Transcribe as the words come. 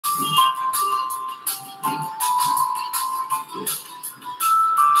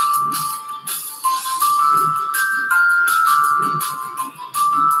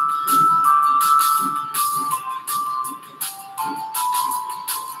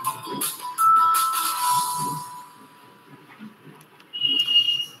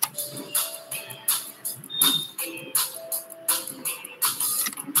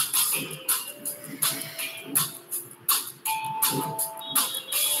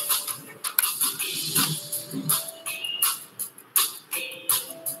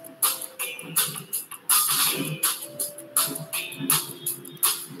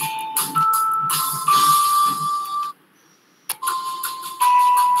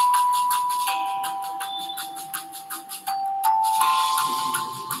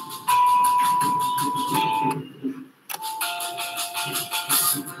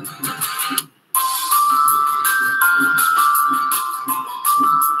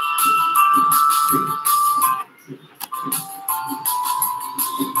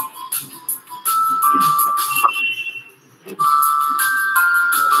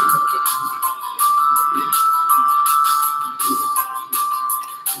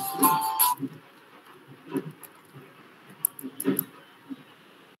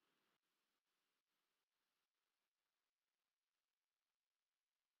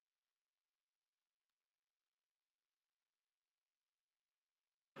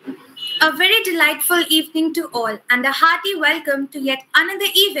A very delightful evening to all, and a hearty welcome to yet another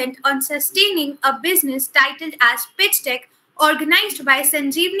event on sustaining a business titled as Pitch Tech, organized by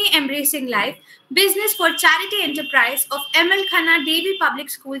Sanjeevani Embracing Life, Business for Charity Enterprise of ML Khanna Devi Public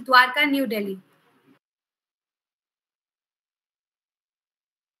School, Dwarka, New Delhi.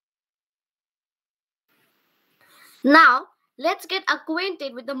 Now, let's get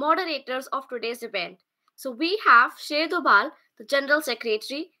acquainted with the moderators of today's event. So, we have Sher Dobal, the General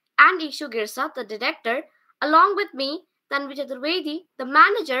Secretary, and Ishu Girsa, the Director, along with me, Tanvi Chaturvedi, the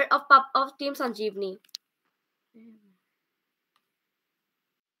Manager of Team Sanjeevani.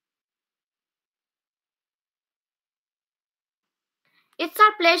 It's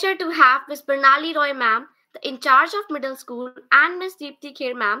our pleasure to have Ms. Bernali Roy ma'am, the in charge of middle school, and Ms. Deepti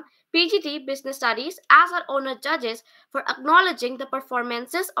Kher ma'am, PGT Business Studies, as our honored judges for acknowledging the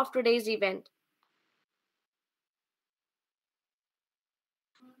performances of today's event.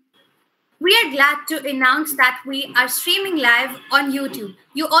 We are glad to announce that we are streaming live on YouTube.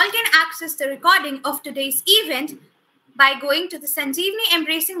 You all can access the recording of today's event by going to the Sanjeevani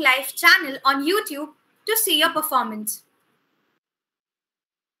Embracing Life channel on YouTube to see your performance.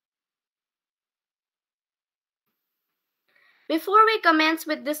 Before we commence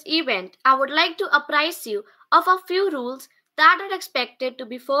with this event, I would like to apprise you of a few rules that are expected to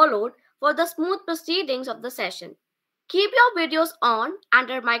be followed for the smooth proceedings of the session. Keep your videos on and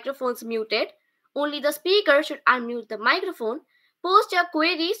your microphones muted. Only the speaker should unmute the microphone. Post your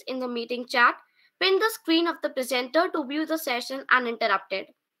queries in the meeting chat. Pin the screen of the presenter to view the session uninterrupted.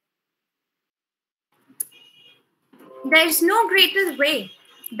 There is no greater way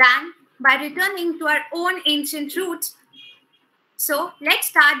than by returning to our own ancient roots. So let's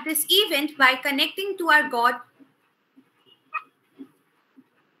start this event by connecting to our God.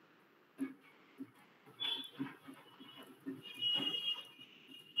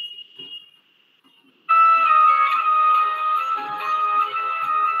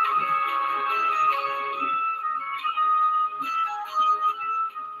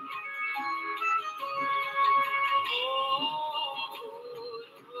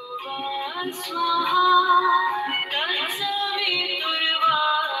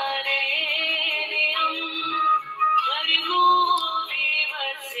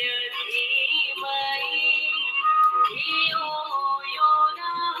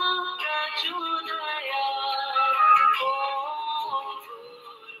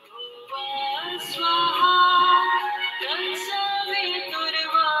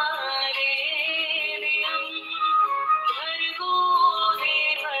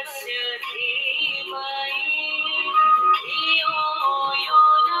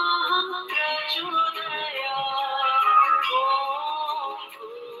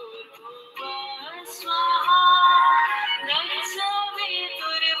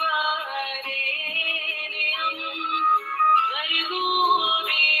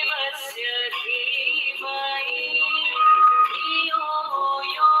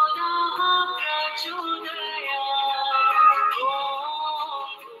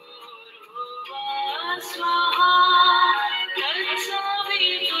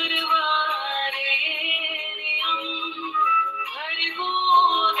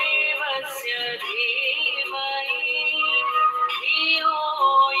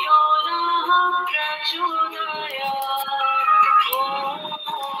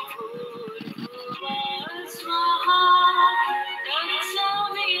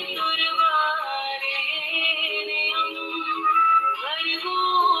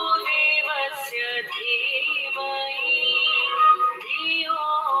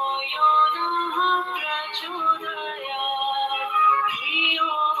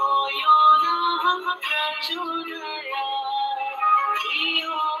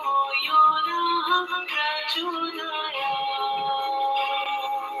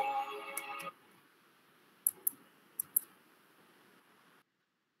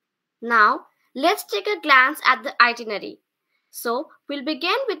 Now, let's take a glance at the itinerary. So, we'll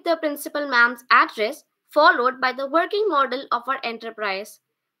begin with the principal ma'am's address, followed by the working model of our enterprise.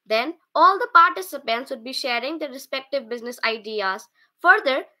 Then, all the participants would be sharing their respective business ideas.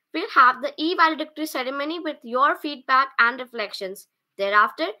 Further, we'll have the e-valedictory ceremony with your feedback and reflections.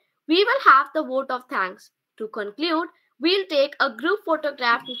 Thereafter, we will have the vote of thanks. To conclude, we'll take a group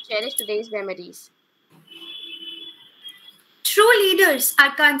photograph to cherish today's memories. True leaders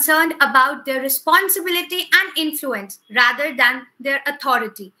are concerned about their responsibility and influence rather than their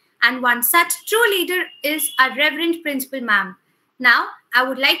authority. And one such true leader is our Reverend Principal Ma'am. Now, I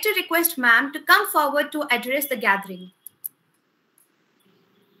would like to request Ma'am to come forward to address the gathering.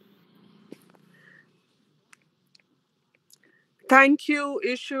 Thank you,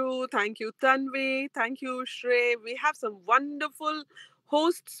 Ishu. Thank you, Tanvi. Thank you, Shrey. We have some wonderful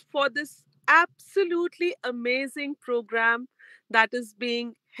hosts for this absolutely amazing program that is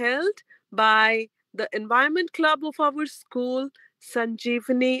being held by the Environment Club of our school,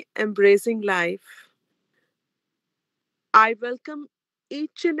 Sanjeevani Embracing Life. I welcome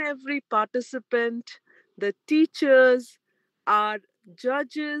each and every participant, the teachers, our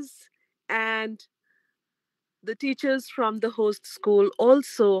judges, and the teachers from the host school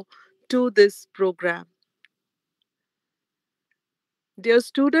also to this program. Dear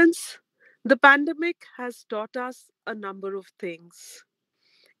students, the pandemic has taught us a number of things.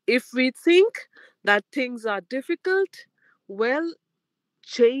 If we think that things are difficult, well,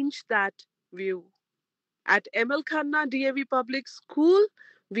 change that view. At ML Khanna DAV Public School,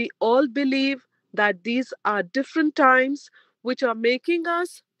 we all believe that these are different times which are making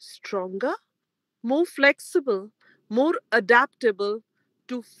us stronger, more flexible, more adaptable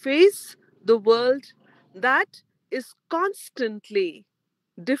to face the world that is constantly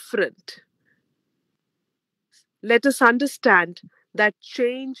different. Let us understand that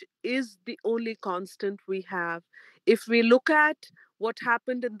change is the only constant we have. If we look at what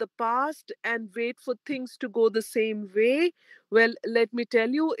happened in the past and wait for things to go the same way, well, let me tell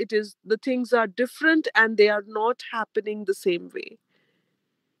you, it is the things are different and they are not happening the same way.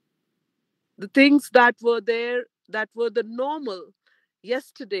 The things that were there, that were the normal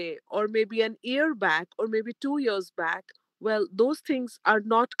yesterday, or maybe an year back, or maybe 2 years back, well, those things are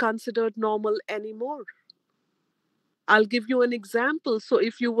not considered normal anymore. I'll give you an example. So,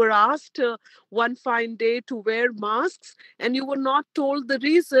 if you were asked one fine day to wear masks and you were not told the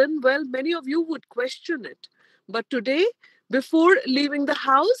reason, well, many of you would question it. But today, before leaving the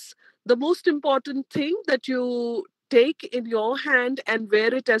house, the most important thing that you take in your hand and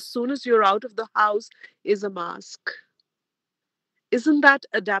wear it as soon as you're out of the house is a mask. Isn't that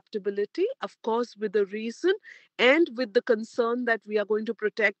adaptability? Of course, with a reason and with the concern that we are going to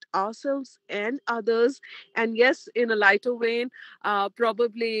protect ourselves and others. And yes, in a lighter vein,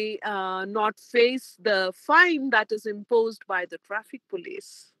 probably not face the fine that is imposed by the traffic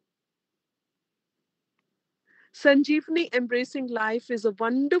police. Sanjeevani Embracing Life is a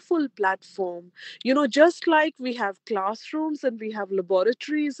wonderful platform. You know, just like we have classrooms and we have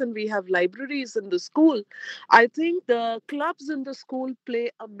laboratories and we have libraries in the school, I think the clubs in the school play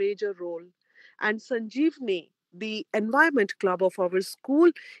a major role. And Sanjeevani, the environment club of our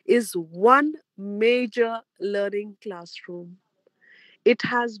school, is one major learning classroom. It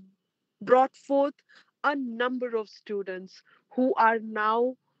has brought forth a number of students who are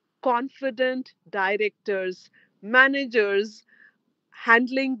now confident directors, managers,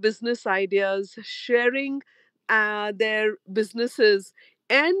 handling business ideas, sharing their businesses,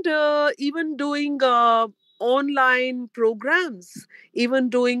 and even doing online programs, even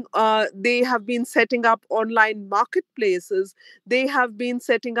doing they have been setting up online marketplaces, they have been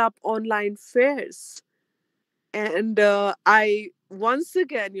setting up online fairs. And I once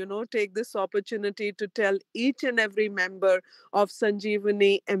again, take this opportunity to tell each and every member of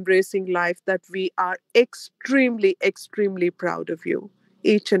Sanjeevani Embracing Life that we are extremely, extremely proud of you,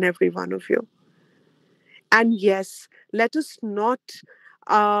 each and every one of you. And yes, let us not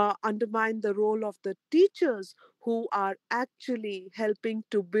undermine the role of the teachers who are actually helping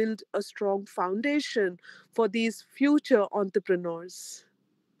to build a strong foundation for these future entrepreneurs.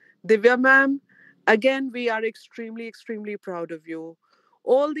 Divya ma'am, again, we are extremely, extremely proud of you.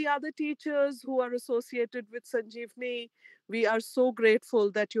 All the other teachers who are associated with Sanjeevni, we are so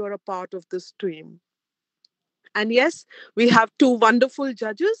grateful that you are a part of this team. And yes, we have two wonderful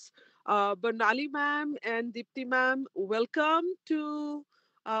judges, Bernali ma'am and Dipti ma'am. Welcome to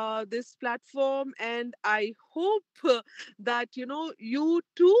this platform, and I hope that you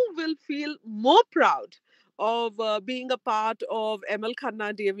too will feel more proud of being a part of ML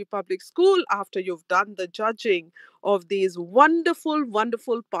Khanna DAV Public School after you've done the judging of these wonderful,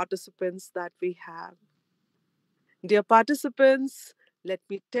 wonderful participants that we have. Dear participants, let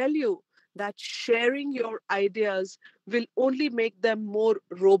me tell you that sharing your ideas will only make them more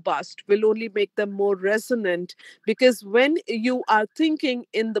robust, will only make them more resonant. Because when you are thinking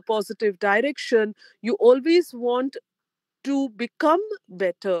in the positive direction, you always want to become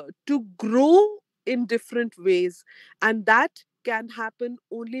better, to grow in different ways. And that can happen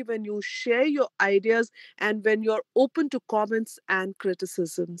only when you share your ideas and when you're open to comments and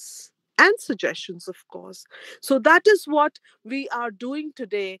criticisms and suggestions, of course. So that is what we are doing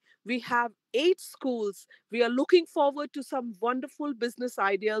today. We have 8 schools. We are looking forward to some wonderful business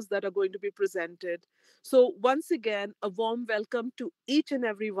ideas that are going to be presented. So, once again, a warm welcome to each and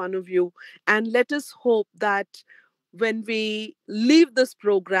every one of you. And let us hope that when we leave this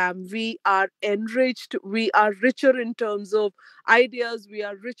program, we are enriched, we are richer in terms of ideas, we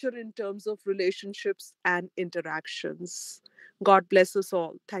are richer in terms of relationships and interactions. God bless us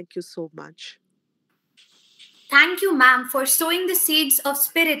all. Thank you so much. Thank you, ma'am, for sowing the seeds of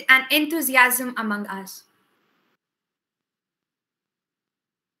spirit and enthusiasm among us.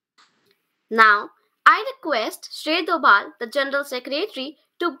 Now, I request Shrey Dobal, the General Secretary,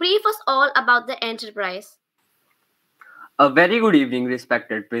 to brief us all about the enterprise. A very good evening,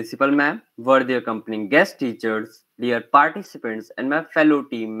 respected Principal Ma'am, worthy accompanying guest teachers, dear participants, and my fellow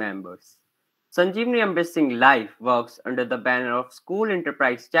team members. Sanjeevani Embracing Life works under the banner of School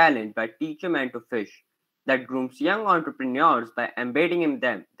Enterprise Challenge by Teach a Man to Fish that grooms young entrepreneurs by embedding in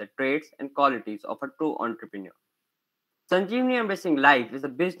them the traits and qualities of a true entrepreneur. Sanjeevani Embracing Life is a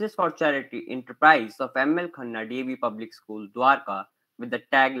business for charity enterprise of ML Khanna DAV Public School, Dwarka, with the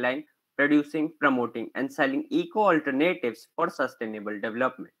tagline producing, promoting, and selling eco alternatives for sustainable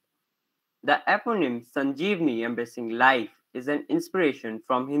development. The eponym Sanjeevani Embracing Life is an inspiration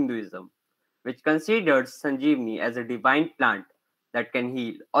from Hinduism, which considers Sanjeevani as a divine plant that can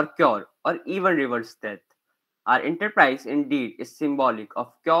heal or cure or even reverse death. Our enterprise indeed is symbolic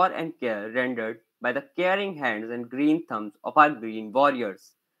of cure and care rendered by the caring hands and green thumbs of our green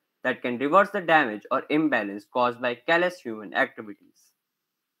warriors that can reverse the damage or imbalance caused by callous human activities.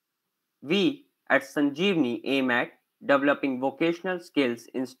 We at Sanjeevani aim at developing vocational skills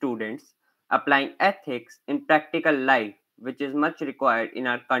in students, applying ethics in practical life, which is much required in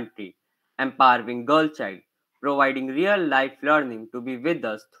our country, empowering girl child, providing real life learning to be with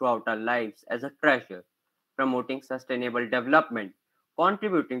us throughout our lives as a treasure, promoting sustainable development,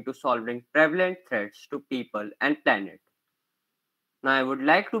 contributing to solving prevalent threats to people and planet. Now, I would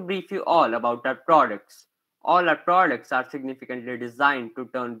like to brief you all about our products. All our products are significantly designed to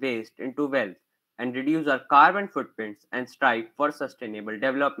turn waste into wealth and reduce our carbon footprints and strive for sustainable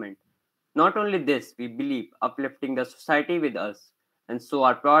development. Not only this, we believe uplifting the society with us, and so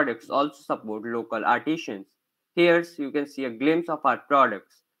our products also support local artisans. Here you can see a glimpse of our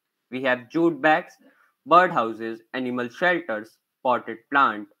products. We have jute bags, birdhouses, animal shelters, potted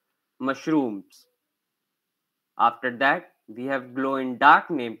plant, mushrooms. After that, we have glow in dark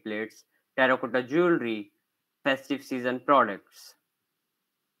nameplates, terracotta jewelry, festive season products.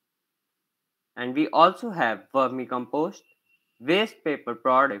 And we also have vermicompost, waste paper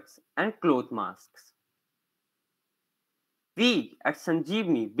products, and cloth masks. We at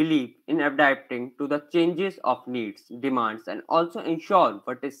Sanjeevani believe in adapting to the changes of needs, demands, and also ensure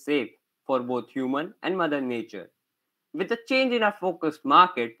what is safe for both human and Mother Nature. With the change in our focused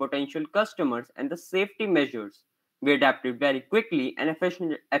market, potential customers, and the safety measures, we adapted very quickly and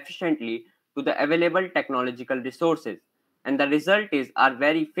efficiently to the available technological resources. And the result is our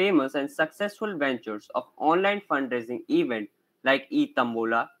very famous and successful ventures of online fundraising events like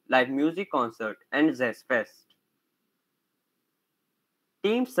eTambola, live music concert, and Zest Fest.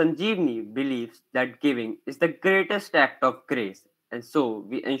 Team Sanjeevani believes that giving is the greatest act of grace, and so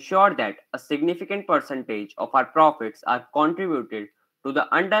we ensure that a significant percentage of our profits are contributed to the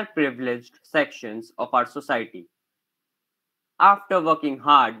underprivileged sections of our society. After working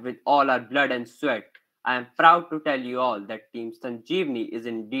hard with all our blood and sweat, I am proud to tell you all that Team Sanjeevani is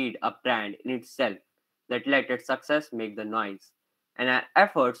indeed a brand in itself that let its success make the noise, and our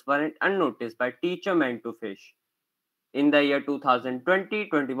efforts weren't unnoticed by Teacher Men to Fish. In the year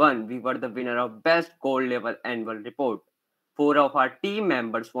 2020-21, we were the winner of Best Gold Level Annual Report. Four of our team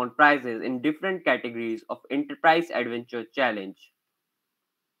members won prizes in different categories of Enterprise Adventure Challenge.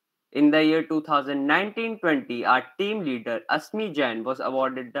 In the year 2019-20, our team leader Asmi Jain was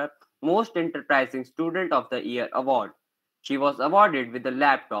awarded the Most Enterprising Student of the Year award. She was awarded with a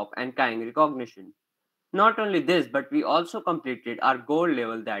laptop and kind recognition. Not only this, but we also completed our gold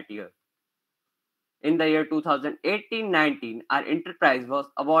level that year. In the year 2018-19, our enterprise was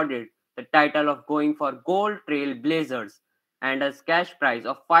awarded the title of going for Gold Trail Blazers and a cash prize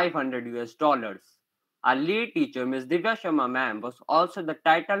of $500. Our lead teacher, Ms. Divya Sharma ma'am, was also the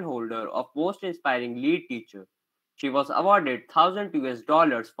title holder of Most Inspiring Lead Teacher. She was awarded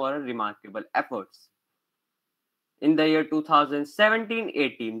 $1,000 for her remarkable efforts. In the year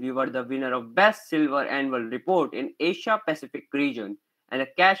 2017-18, we were the winner of Best Silver Annual Report in Asia Pacific region and a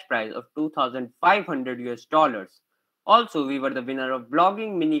cash prize of $2,500. Also, we were the winner of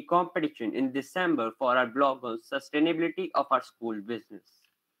Blogging Mini Competition in December for our blog on sustainability of our school business.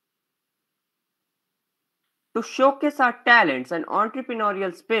 To showcase our talents and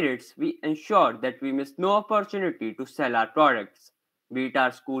entrepreneurial spirits, we ensure that we miss no opportunity to sell our products, be it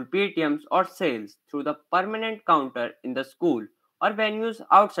our school PTMs or sales through the permanent counter in the school or venues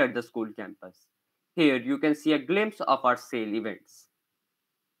outside the school campus. Here you can see a glimpse of our sale events.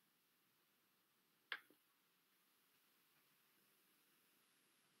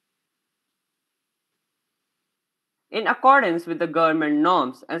 In accordance with the government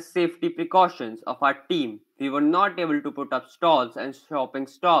norms and safety precautions of our team, we were not able to put up stalls and shopping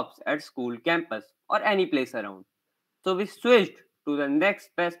stops at school campus or any place around. So we switched to the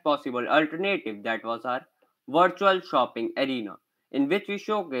next best possible alternative, that was our virtual shopping arena, in which we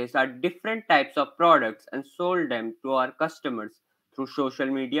showcased our different types of products and sold them to our customers through social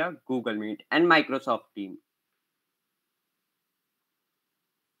media, Google Meet, and Microsoft Teams.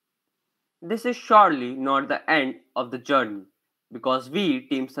 This is surely not the end of the journey, because we,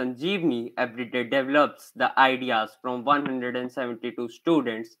 Team Sanjeevni, every day develops the ideas from 172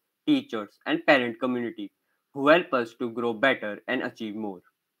 students, teachers, and parent community who help us to grow better and achieve more.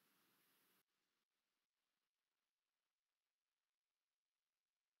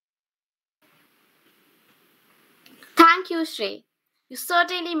 Thank you, Shrey. You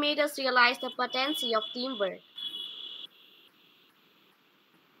certainly made us realize the potency of teamwork.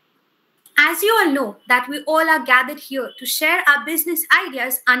 As you all know that we all are gathered here to share our business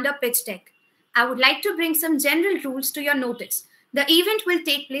ideas under Pitch Deck, I would like to bring some general rules to your notice. The event will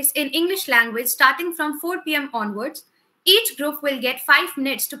take place in English language starting from 4 p.m. onwards. Each group will get 5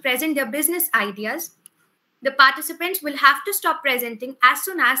 minutes to present their business ideas. The participants will have to stop presenting as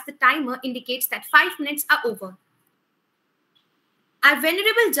soon as the timer indicates that 5 minutes are over. Our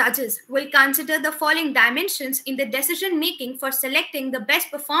venerable judges will consider the following dimensions in the decision making for selecting the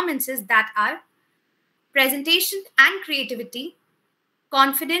best performances, that are presentation and creativity,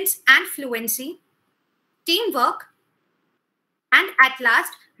 confidence and fluency, teamwork, and at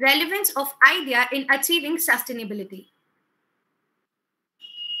last, relevance of idea in achieving sustainability.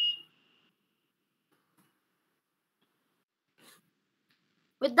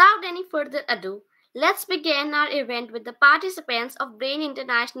 Without any further ado, let's begin our event with the participants of Brain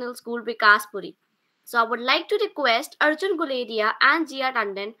International School Vikaspuri. So I would like to request Arjun Guledia and Jia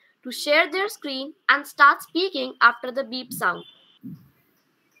Tandon to share their screen and start speaking after the beep sound.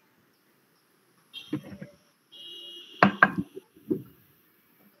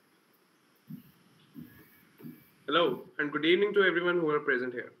 Hello and good evening to everyone who are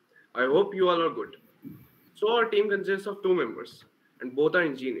present here. I hope you all are good. So our team consists of two members and both are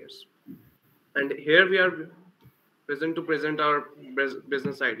engineers. And here we are present to present our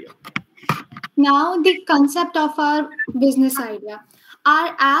business idea. Now, the concept of our business idea.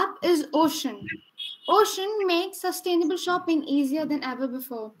 Our app is Ocean. Ocean makes sustainable shopping easier than ever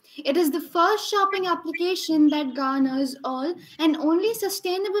before. It is the first shopping application that garners all and only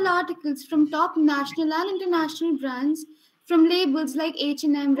sustainable articles from top national and international brands, from labels like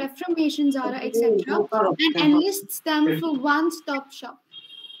H&M, Reformation, Zara, etc., and enlists them for one-stop shop.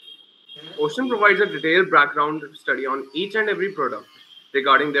 Ocean provides a detailed background study on each and every product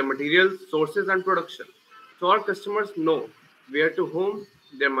regarding their materials, sources, and production. So our customers know where to whom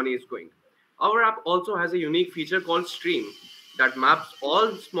their money is going. Our app also has a unique feature called Stream that maps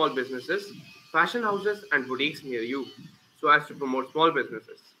all small businesses, fashion houses, and boutiques near you so as to promote small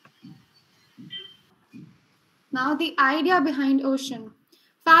businesses. Now, the idea behind Ocean.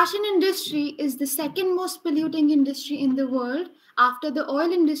 Fashion industry is the second most polluting industry in the world after the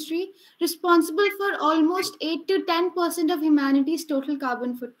oil industry, responsible for almost 8 to 10% of humanity's total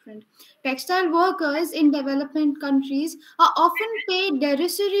carbon footprint. Textile workers in developing countries are often paid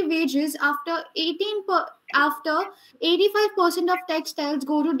derisory wages after 85% of textiles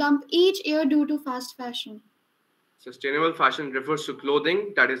go to dump each year due to fast fashion. Sustainable fashion refers to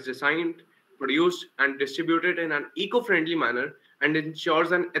clothing that is designed, produced, and distributed in an eco friendly manner and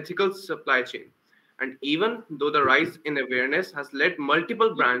ensures an ethical supply chain. And even though the rise in awareness has led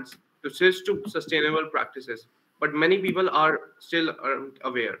multiple brands to switch to sustainable practices, but many people are still aren't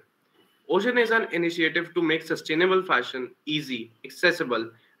aware. Ocean is an initiative to make sustainable fashion easy,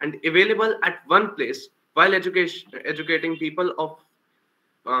 accessible, and available at one place while educating people of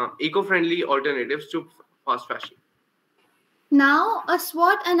eco friendly alternatives to fast fashion. Now, a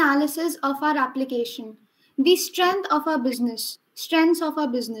SWOT analysis of our application. The strength of our business. Strengths of our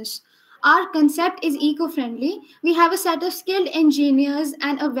business. Our concept is eco friendly. We have a set of skilled engineers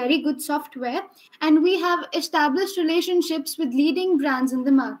and a very good software, and we have established relationships with leading brands in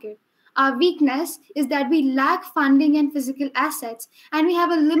the market. Our weakness is that we lack funding and physical assets, and we have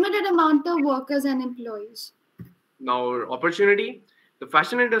a limited amount of workers and employees. Now, opportunity. The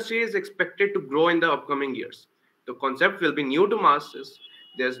fashion industry is expected to grow in the upcoming years. The concept will be new to masses.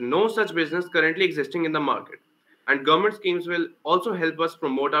 There's no such business currently existing in the market. And government schemes will also help us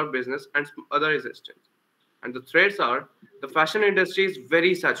promote our business and other assistance. And the threats are the fashion industry is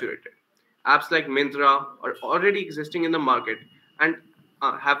very saturated. Apps like Myntra are already existing in the market and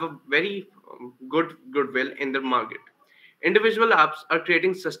have a very good goodwill in the market. Individual apps are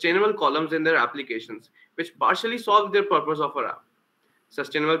creating sustainable columns in their applications, which partially solve their purpose of our app.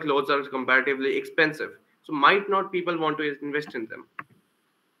 Sustainable clothes are comparatively expensive, so might not people want to invest in them.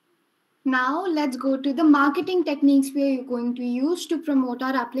 Now let's go to the marketing techniques we are going to use to promote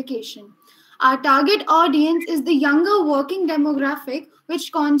our application. Our target audience is the younger working demographic,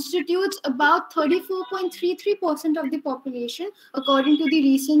 which constitutes about 34.33% of the population, according to the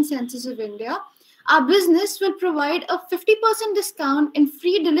recent census of India. Our business will provide a 50% discount in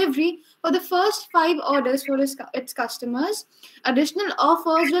free delivery for the first 5 orders for its customers. Additional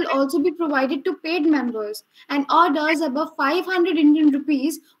offers will also be provided to paid members, and orders above 500 Indian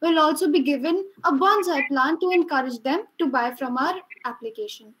rupees will also be given a bonsai plant to encourage them to buy from our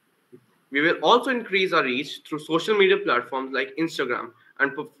application. We will also increase our reach through social media platforms like Instagram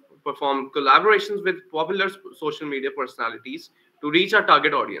and perform collaborations with popular social media personalities to reach our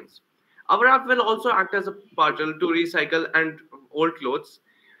target audience. Our app will also act as a portal to recycle and old clothes,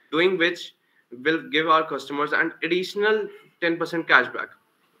 doing which will give our customers an additional 10% cashback.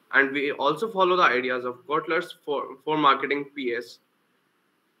 And we also follow the ideas of Kotlers for marketing PS,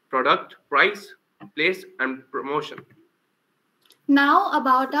 product, price, place, and promotion. Now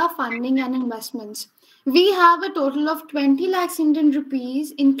about our funding and investments. We have a total of 20 lakhs Indian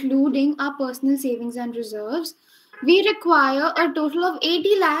rupees, including our personal savings and reserves. We require a total of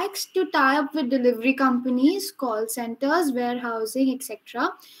 80 lakhs to tie up with delivery companies, call centers, warehousing, etc.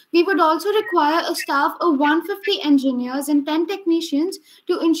 We would also require a staff of 150 engineers and 10 technicians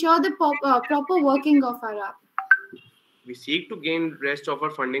to ensure the proper working of our app. We seek to gain rest of our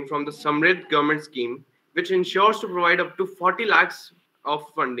funding from the Samrid government scheme, which ensures to provide up to 40 lakhs of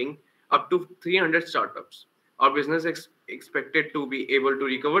funding up to 300 startups. Our business is expected to be able to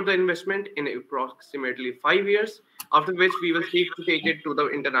recover the investment in approximately 5 years, after which we will seek to take it to the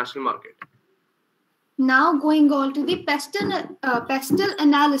international market. Now going on to the pestle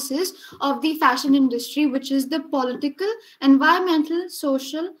analysis of the fashion industry, which is the political, environmental,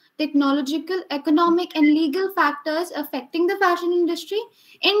 social, technological, economic, and legal factors affecting the fashion industry,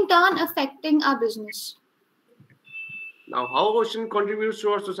 in turn affecting our business. Now, how Ocean contributes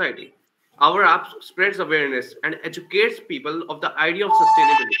to our society? Our app spreads awareness and educates people of the idea of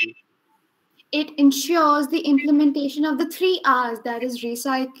sustainability. It ensures the implementation of the 3 R's, that is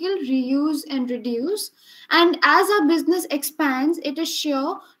recycle, reuse, and reduce. And as our business expands, it is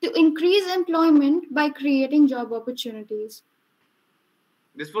sure to increase employment by creating job opportunities.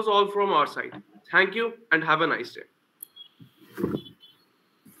 This was all from our side. Thank you and have a nice day.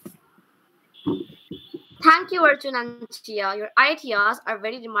 Thank you, Arjun and Chia. Your ideas are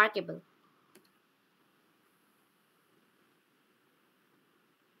very remarkable.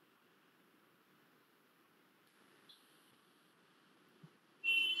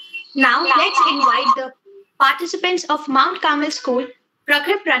 Now let's invite the participants of Mount Carmel School,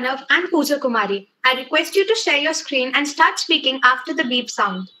 Prakhar Pranav and Pooja Kumari. I request you to share your screen and start speaking after the beep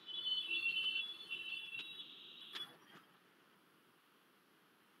sound.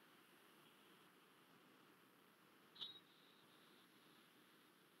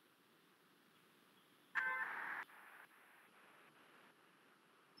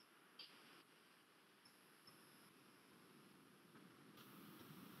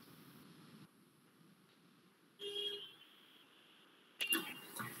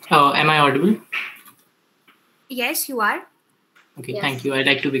 Am I audible? Yes, you are. Okay, Yes. thank you. I'd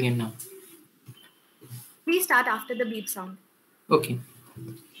like to begin now. Please start after the beep sound. Okay.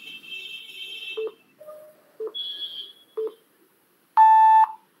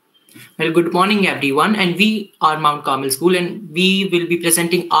 Well, good morning, everyone. And we are Mount Carmel School, and we will be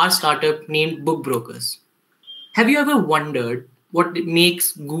presenting our startup named Book Brokers. Have you ever wondered what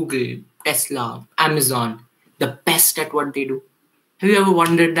makes Google, Tesla, Amazon the best at what they do? Have you ever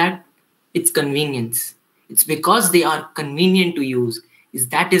wondered that? It's convenience. It's because they are convenient to use.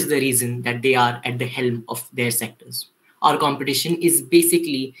 That is the reason that they are at the helm of their sectors. Our competition is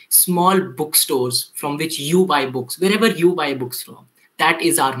basically small bookstores from which you buy books, wherever you buy books from. That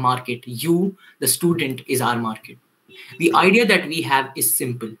is our market. You, the student, is our market. The idea that we have is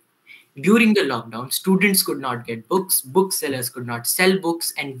simple. During the lockdown, students could not get books, booksellers could not sell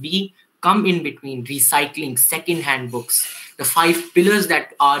books, and we come in between recycling second-hand books. The 5 pillars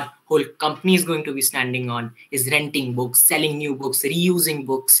that our whole company is going to be standing on is renting books, selling new books, reusing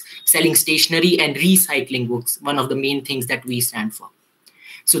books, selling stationery, and recycling books, one of the main things that we stand for.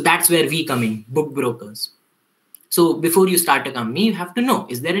 So that's where we come in, Book Brokers. So before you start a company, you have to know,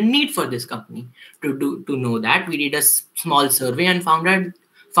 is there a need for this company? To know that, we did a small survey and found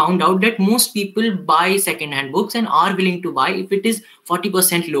found out that most people buy second-hand books and are willing to buy if it is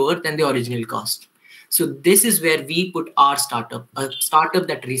 40% lower than the original cost. So this is where we put our startup, a startup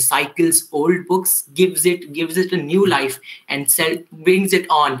that recycles old books, gives it a new life, and brings it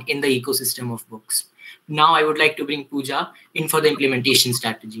on in the ecosystem of books. Now I would like to bring Pooja in for the implementation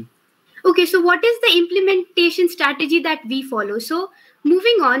strategy. Okay, so what is the implementation strategy that we follow? So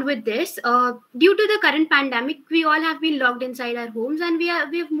moving on with this, due to the current pandemic, we all have been locked inside our homes, and we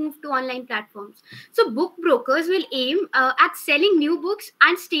have moved to online platforms. So book brokers will aim at selling new books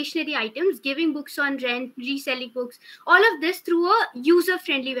and stationery items, giving books on rent, reselling books, all of this through a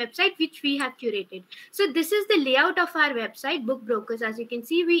user-friendly website which we have curated. So this is the layout of our website, Book Brokers. As you can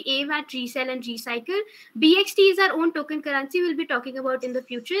see, we aim at resell and recycle. BXT is our own token currency we'll be talking about in the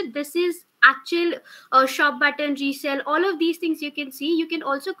future. This is actual shop button, resell, all of these things you can see. You can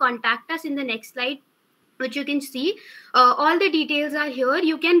also contact us in the next slide, which you can see. All the details are here.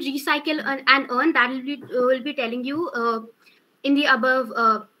 You can recycle and earn. That will be telling you in the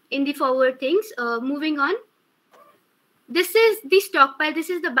above, in the forward things. Moving on. This is the stockpile. This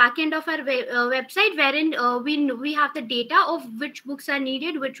is the back end of our website, wherein we have the data of which books are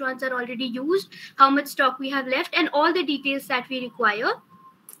needed, which ones are already used, how much stock we have left, and all the details that we require.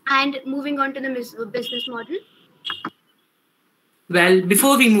 And moving on to the business model. Well,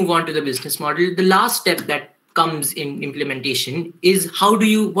 before we move on to the business model, the last step that comes in implementation is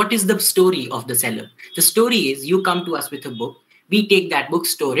what is the story of the seller? The story is you come to us with a book, we take that book,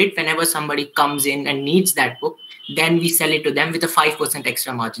 store it. Whenever somebody comes in and needs that book, then we sell it to them with a 5%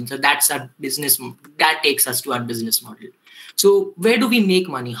 extra margin. So that's our business. That takes us to our business model. So where do we make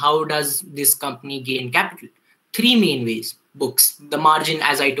money? How does this company gain capital? 3 main ways. Books. The margin,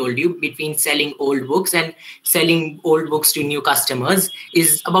 as I told you, between selling old books and selling old books to new customers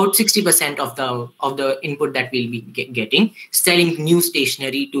is about 60% of the input that we'll be getting. Selling new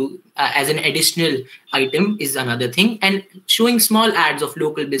stationery to as an additional item is another thing, and showing small ads of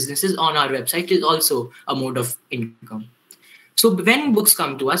local businesses on our website is also a mode of income. So when books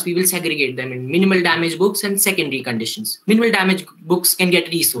come to us, we will segregate them in minimal damage books and secondary conditions. Minimal damage books can get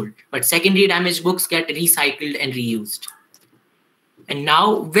resold, but secondary damage books get recycled and reused. And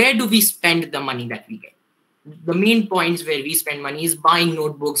now, where do we spend the money that we get? The main points where we spend money is buying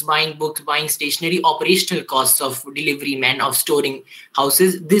notebooks, buying books, buying stationery, operational costs of delivery men, of storing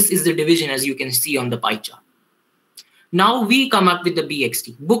houses. This is the division, as you can see on the pie chart. Now we come up with the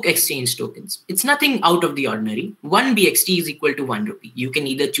BXT, book exchange tokens. It's nothing out of the ordinary. 1 BXT is equal to 1 rupee. You can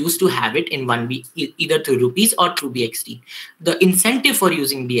either choose to have it in either through rupees or through BXT. The incentive for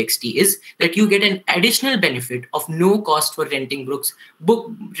using BXT is that you get an additional benefit of no cost for renting books.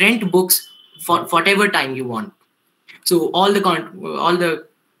 Rent books for whatever time you want. So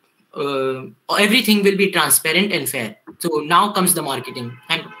everything will be transparent and fair. So now comes the marketing.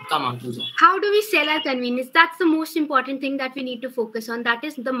 And come on, Pooja. How do we sell our convenience? That's the most important thing that we need to focus on. That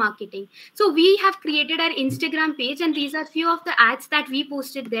is the marketing. So we have created our Instagram page, and these are few of the ads that we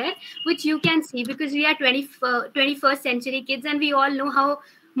posted there, which you can see because we are 21st century kids, and we all know how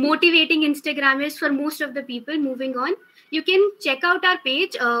motivating Instagram is for most of the people. Moving on. You can check out our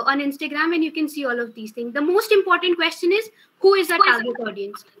page on Instagram, and you can see all of these things. The most important question is, who is our target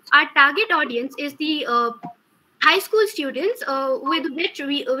audience? Our target audience is the high school students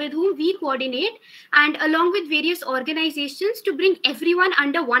with whom we coordinate, and along with various organizations to bring everyone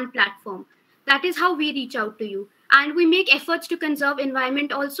under one platform. That is how we reach out to you. And we make efforts to conserve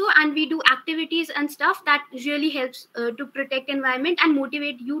environment also, and we do activities and stuff that really helps to protect environment and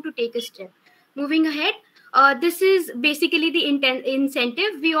motivate you to take a step. Moving ahead. This is basically the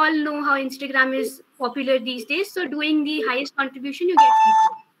incentive. We all know how Instagram is popular these days. So doing the highest contribution, you get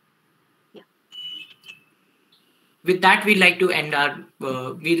people. Yeah. With that, we'd like to end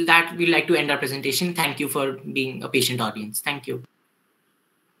our presentation. Thank you for being a patient audience. Thank you.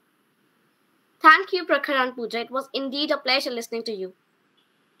 Thank you, Prakhar and Pooja. It was indeed a pleasure listening to you.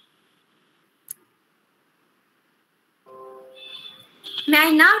 May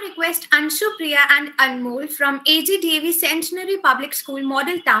I now request Anshu, Priya and Anmol from AGDAV Centenary Public School,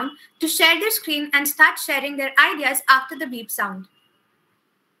 Model Town to share their screen and start sharing their ideas after the beep sound.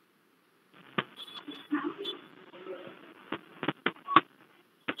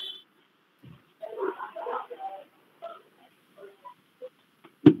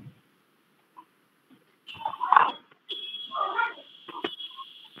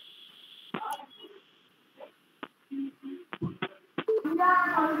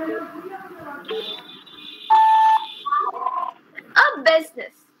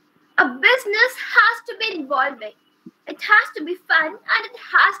 A business has to be involving. It has to be fun, and it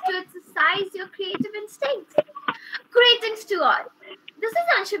has to exercise your creative instincts. Greetings to all. This is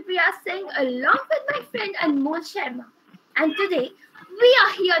Anshupriya Singh along with my friend Anmol Sharma. And today we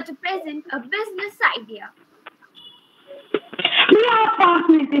are here to present a business idea. We are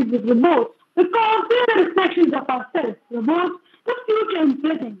fascinated with robots because they are reflections of ourselves. Robots, the future in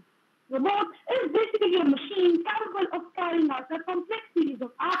present. Robot is basically a machine capable of carrying out a complex series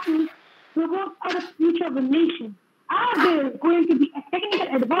of actions. Robots are the future of the nation. As there is going to be a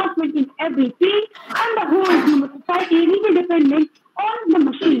technical advancement in every field, and the whole human society will be dependent on the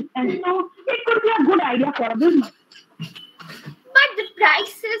machines. And so it could be a good idea for a business. But the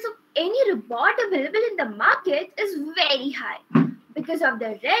prices of any robot available in the market is very high because of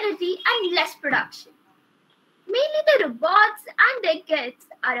their rarity and less production. Mainly the robots and their kits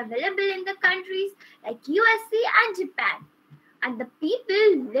are available in the countries like USA and Japan, and the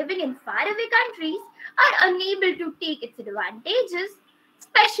people living in faraway countries are unable to take its advantages,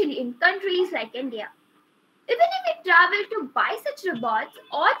 especially in countries like India. Even if we travel to buy such robots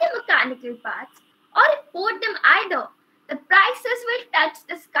or their mechanical parts or import them either, the prices will touch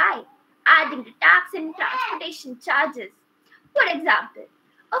the sky, adding to tax and transportation charges. For example,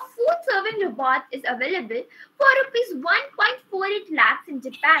 a food serving robot is available for rupees 1.48 lakhs in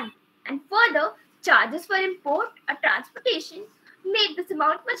Japan, and further charges for import or transportation make this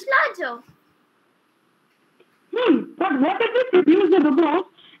amount much larger. But what if we produce the robots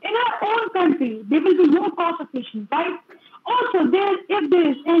in our own country? They will be more cost efficient, right? Also, if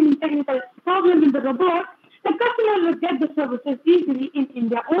there is any technical problem with the robot, the customer will get the services easily in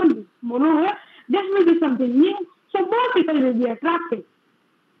India only. Moreover, this will be something new, so more people will be attracted.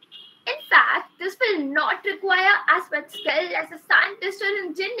 In fact, this will not require as much skill as a scientist or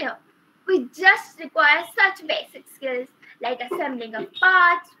engineer. We just require such basic skills like assembling of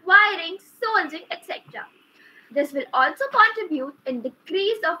parts, wiring, soldering, etc. This will also contribute in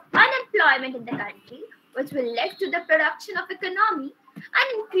decrease of unemployment in the country, which will lead to the production of economy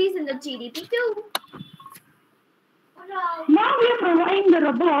and increase in the GDP too. Now we are providing the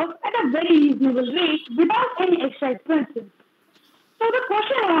robots at a very reasonable rate without any extra expenses. So the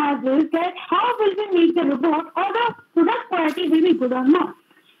question I ask is that how will we make the robot or the product quality will be good or not?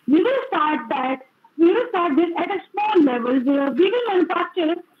 We will start that we will start this at a small level where we will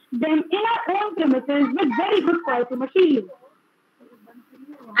manufacture them in our own premises with very good quality materials.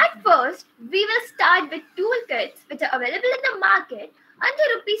 At first, we will start with toolkits which are available in the market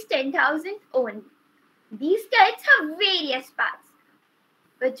under rupees 10,000 only. These kits have various parts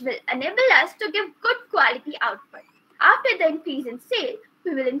which will enable us to give good quality output. After the increase in sale,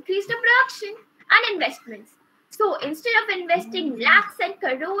 we will increase the production and investments. So instead of investing lakhs and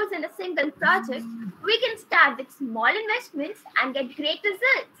crores in a single project, we can start with small investments and get great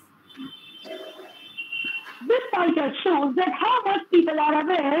results. This cycle shows that how much people are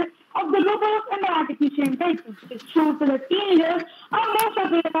aware of the robots and the artificial intelligence. It shows that the teenagers are most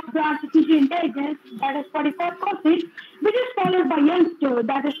aware of the artificial intelligence, that is 44%, which is followed by youngsters,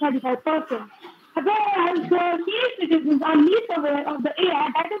 that is 35%. Whereas the senior citizens are least aware of the AI,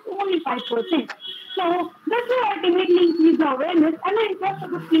 that is only 5%. So this will ultimately increase the awareness and the interest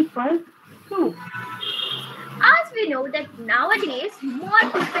of the people too. As we know that nowadays more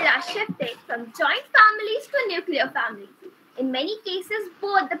people are shifted from joint families to nuclear families. In many cases,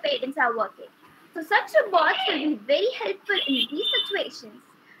 both the parents are working. So such robots will be very helpful in these situations.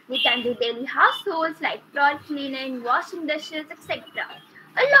 We can do daily households like floor cleaning, washing dishes, etc.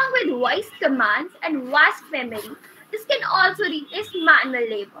 Along with voice commands and vast memory, this can also replace manual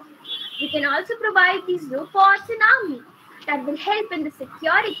labor. We can also provide these robots in army that will help in the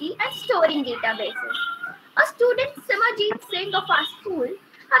security and storing databases. A student Simarjeet Singh of our school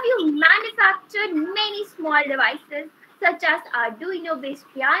have you manufactured many small devices such as Arduino based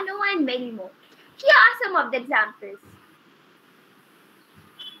piano and many more. Here are some of the examples.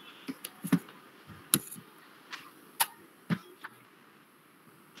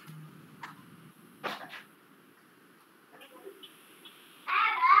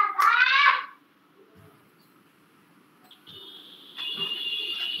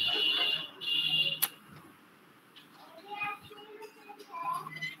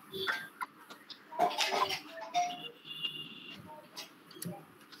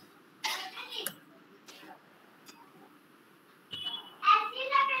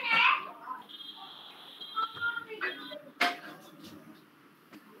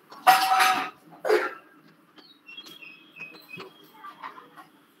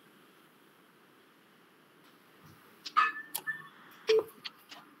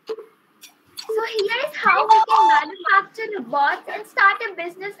 So here is how we can manufacture robots and start a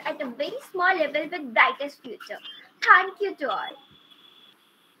business at a very small level with brightest future. Thank you to all.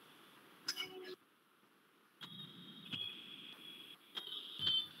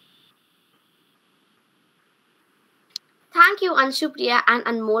 Thank you, Anshupriya and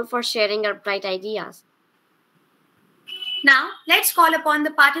Anmol, for sharing your bright ideas. Now, let's call upon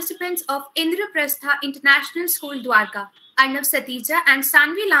the participants of Indraprastha International School Dwarka. Arnav Satija and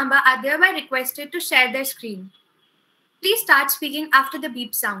Sanvi Lamba are thereby requested to share their screen. Please start speaking after the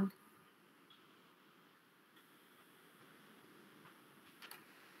beep sound.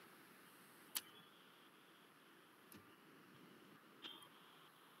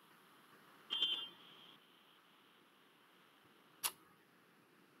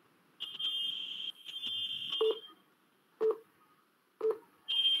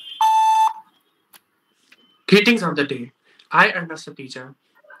 Greetings of the day. I, Arnav Satija,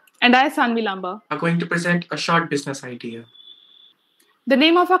 And I, Sanvi Lamba. are going to present a short business idea. The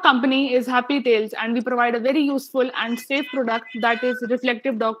name of our company is Happy Tails, and we provide a very useful and safe product that is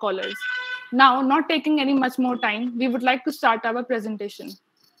reflective dog collars. Now, not taking any much more time, we would like to start our presentation.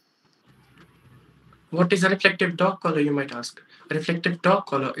 What is a reflective dog collar, you might ask? A reflective dog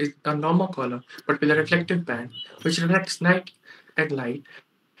collar is a normal collar, but with a reflective band, which reflects night and light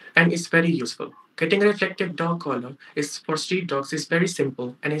and is very useful. Getting a reflective dog collar is for street dogs is very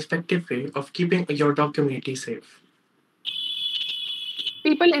simple and effective way of keeping your dog community safe.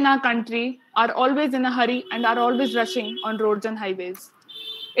 People in our country are always in a hurry and are always rushing on roads and highways.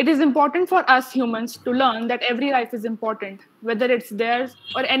 It is important for us humans to learn that every life is important, whether it's theirs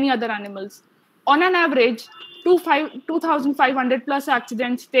or any other animals. On an average, 2,500 plus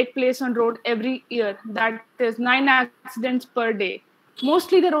accidents take place on road every year. That is 9 accidents per day.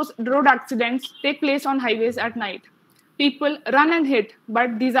 Mostly the road accidents take place on highways at night. People run and hit,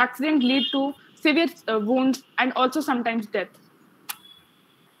 but these accidents lead to severe wounds and also sometimes death.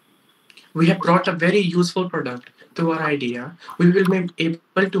 We have brought a very useful product to our idea. We will be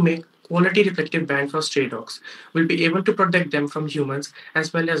able to make quality reflective band for stray dogs. We'll be able to protect them from humans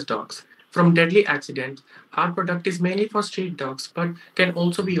as well as dogs. From deadly accidents, our product is mainly for street dogs but can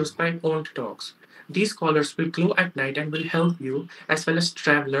also be used by owned dogs. These collars will glow at night and will help you as well as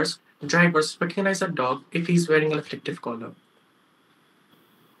travelers, drivers recognize a dog if he's wearing a reflective collar.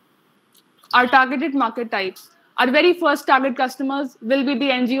 Our targeted market types. Our very first target customers will be the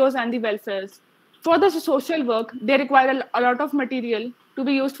NGOs and the welfares. For the social work, they require a lot of material to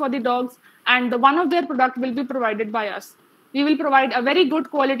be used for the dogs, and one of their product will be provided by us. We will provide a very good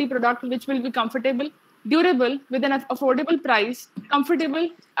quality product which will be comfortable, durable, with an affordable price, comfortable,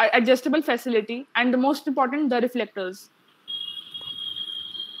 adjustable facility, and the most important, the reflectors.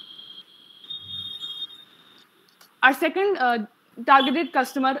 Our second targeted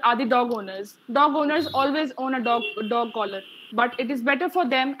customer are the dog owners. Dog owners always own a dog collar, but it is better for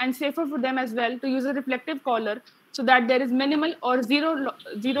them and safer for them as well to use a reflective collar so that there is minimal or zero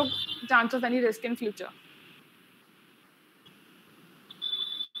chance of any risk in future.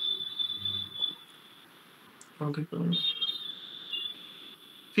 Okay.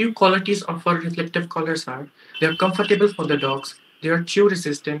 Few qualities of our reflective collars are they are comfortable for the dogs, they are chew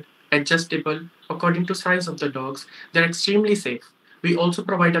resistant, adjustable according to size of the dogs, they are extremely safe. We also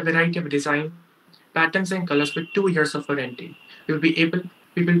provide a variety of design, patterns and colors with 2 years of warranty. We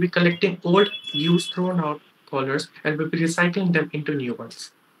will be collecting old, used, thrown out collars and will be recycling them into new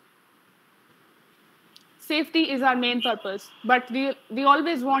ones. Safety is our main purpose, but we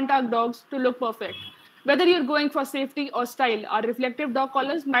always want our dogs to look perfect. Whether you're going for safety or style, our reflective dog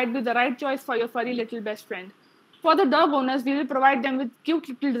collars might be the right choice for your furry little best friend. For the dog owners, we will provide them with cute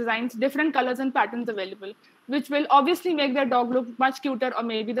little designs, different colors and patterns available, which will obviously make their dog look much cuter or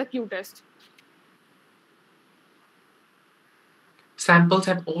maybe the cutest. Samples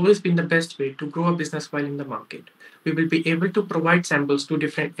have always been the best way to grow a business while in the market. We will be able to provide samples to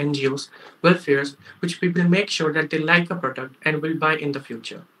different NGOs, welfares, which we will make sure that they like a product and will buy in the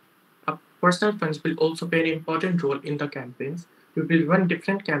future. Our personal funds will also play an important role in the campaigns. We will run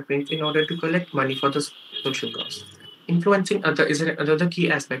different campaigns in order to collect money for the social cause. Influencing others is another key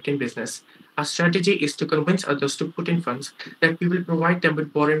aspect in business. Our strategy is to convince others to put in funds that we will provide them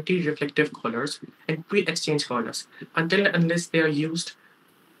with warranty reflective collars and pre-exchange collars until and unless they are used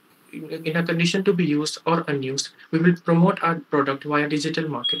in a condition to be used or unused. We will promote our product via digital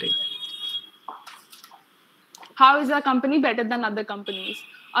marketing. How is our company better than other companies?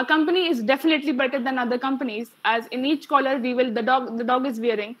 Our company is definitely better than other companies, as in each collar the dog is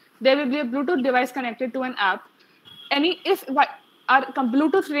wearing, there will be a Bluetooth device connected to an app. Our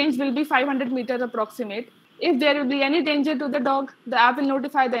Bluetooth range will be 500 meters approximate. If there will be any danger to the dog, the app will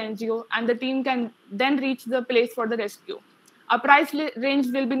notify the NGO and the team can then reach the place for the rescue. Our price range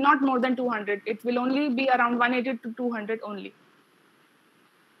will be not more than 200. It will only be around 180 to 200 only.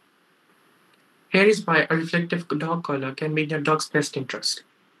 Here is why a reflective dog collar can be in your dog's best interest.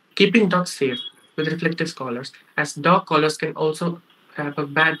 Keeping dogs safe with reflective collars, as dog collars can also have a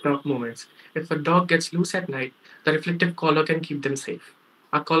bad dog moments. If a dog gets loose at night, the reflective collar can keep them safe.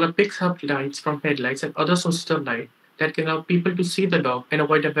 A collar picks up lights from headlights and other sources of light that can allow people to see the dog and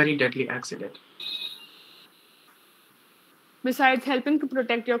avoid a very deadly accident. Besides helping to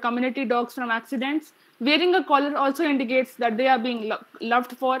protect your community dogs from accidents, wearing a collar also indicates that they are being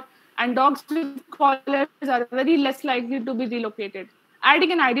loved for, and dogs with collars are very less likely to be relocated.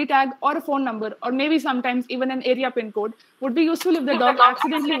 Adding an ID tag or a phone number, or maybe sometimes even an area pin code, would be useful if the dog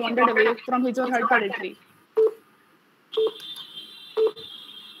accidentally wandered away from his or her territory.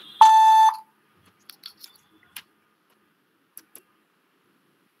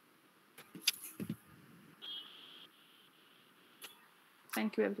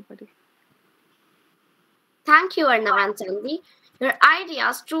 Thank you, everybody. Thank you, Arnav and Sandy. Your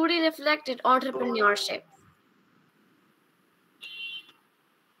ideas truly reflected entrepreneurship.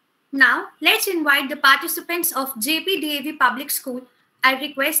 Now, let's invite the participants of JPDAV Public School. I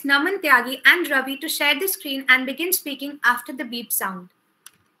request Naman Tyagi and Ravi to share the screen and begin speaking after the beep sound.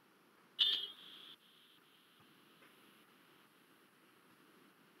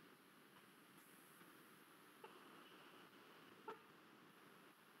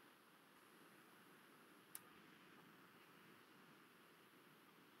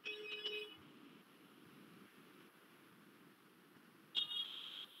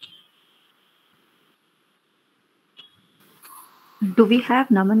 Do we have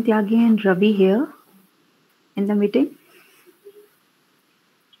Naman Tyagi and Ravi here in the meeting?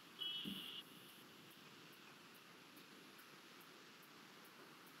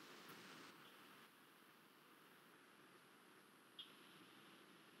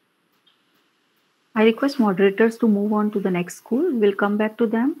 I request moderators to move on to the next school. We'll come back to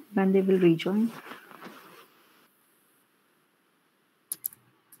them when they will rejoin.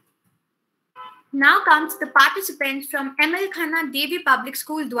 Now comes the participants from ML Khanna Devi Public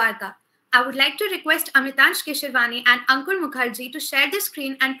School, Dwarka. I would like to request Amitansh Keshirwani and Ankur Mukherjee to share the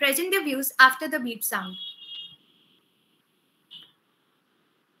screen and present their views after the beep sound.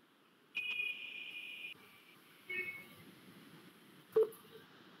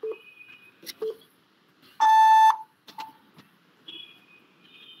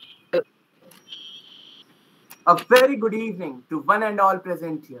 A very good evening to one and all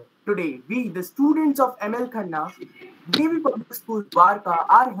present here. Today, we, the students of ML Khanna, Devi Public School Dwarka,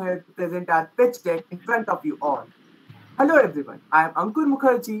 are here to present our pitch deck in front of you all. Hello everyone, I am Ankur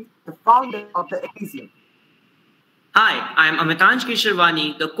Mukherjee, the founder of the Elysium. Hi, I am Amitansh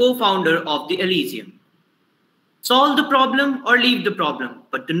Keshirwani, the co-founder of the Elysium. Solve the problem or leave the problem,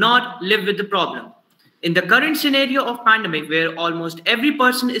 but do not live with the problem. In the current scenario of pandemic, where almost every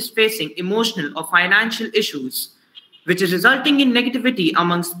person is facing emotional or financial issues, which is resulting in negativity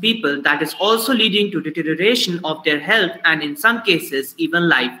amongst people, that is also leading to deterioration of their health and in some cases even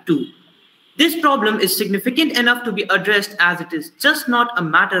life too. This problem is significant enough to be addressed, as it is just not a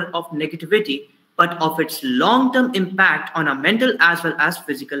matter of negativity, but of its long-term impact on our mental as well as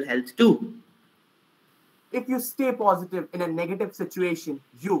physical health too. If you stay positive in a negative situation,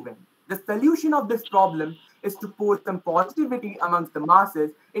 you win. The solution of this problem is to pour some positivity amongst the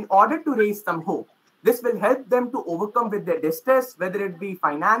masses in order to raise some hope. This will help them to overcome with their distress, whether it be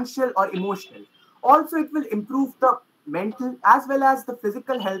financial or emotional. Also, it will improve the mental as well as the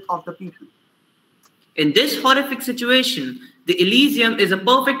physical health of the people. In this horrific situation, the Elysium is a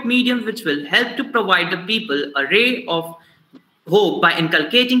perfect medium which will help to provide the people a ray of hope by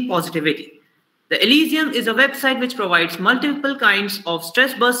inculcating positivity. The Elysium is a website which provides multiple kinds of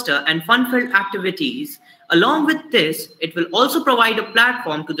stress buster and fun-filled activities. Along with this, it will also provide a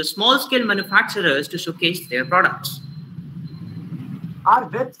platform to the small-scale manufacturers to showcase their products. Our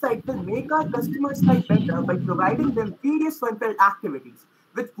website will make our customers' life better by providing them various fun-filled activities,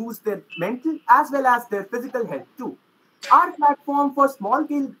 which boost their mental as well as their physical health too. Our platform for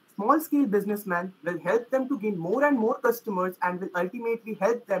small-scale businessmen will help them to gain more and more customers and will ultimately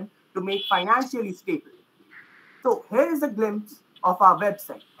help them to make financially stable. So here is a glimpse of our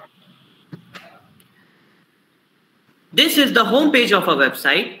website. This is the homepage of our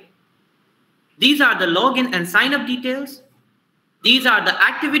website. These are the login and sign-up details. These are the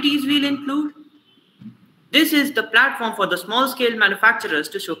activities we'll include. This is the platform for the small-scale manufacturers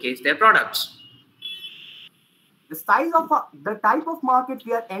to showcase their products. The size of the type of market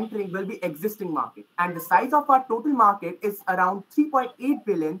we are entering will be existing market, and the size of our total market is around 3.8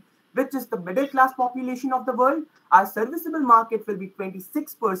 billion, which is the middle class population of the world. Our serviceable market will be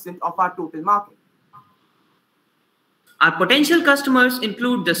 26% of our total market. Our potential customers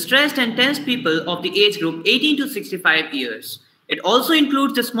include the stressed and tense people of the age group 18 to 65 years. It also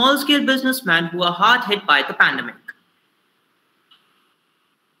includes the small-scale businessmen who are hard hit by the pandemic.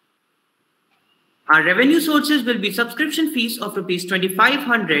 Our revenue sources will be subscription fees of rupees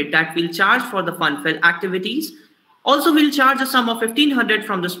 2,500 that we'll charge for the fun-filled activities. Also, we'll charge a sum of 1,500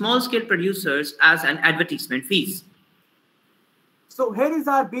 from the small-scale producers as an advertisement fees. So here is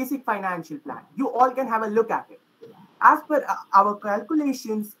our basic financial plan. You all can have a look at it. As per our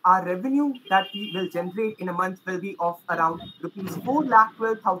calculations, our revenue that we will generate in a month will be of around rupees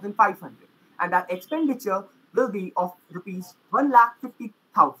 4,12,500, and our expenditure will be of rupees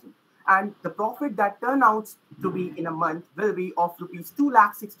 1,50,000. And the profit that turns out to be in a month will be of rupees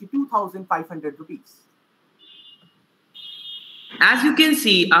 2,62,500 rupees. As you can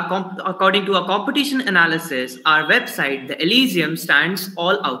see, according to our competition analysis, our website, the Elysium, stands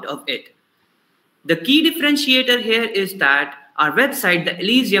all out of it. The key differentiator here is that our website, the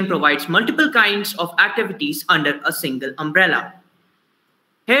Elysium, provides multiple kinds of activities under a single umbrella.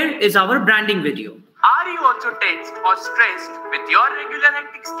 Here is our branding video. Are you also tensed or stressed with your regular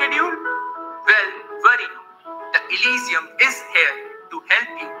hectic schedule? Well, worry not. The Elysium is here to help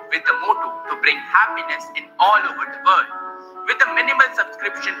you with the motto to bring happiness in all over the world. With a minimal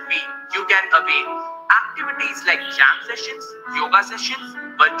subscription fee, you can avail activities like jam sessions, yoga sessions,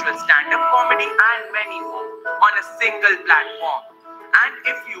 virtual stand-up comedy, and many more on a single platform. And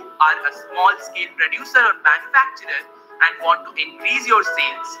if you are a small-scale producer or manufacturer and want to increase your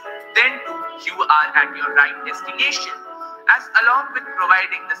sales, then too you are at your right destination. As along with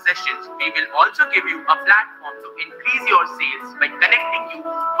providing the sessions, we will also give you a platform to increase your sales by connecting you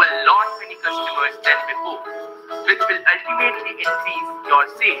to a lot many customers than before, which will ultimately increase your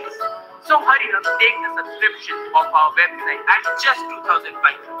sales. So hurry up, take the subscription of our website at just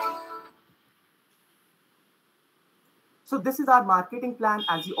 2,500. So this is our marketing plan.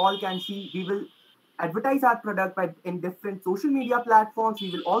 As you all can see, we will advertise our product in different social media platforms.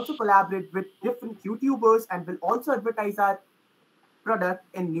 We will also collaborate with different YouTubers and will also advertise our product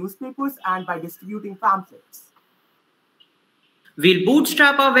in newspapers and by distributing pamphlets. We'll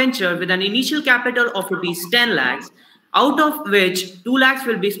bootstrap our venture with an initial capital of rupees 10 lakhs, out of which 2 lakhs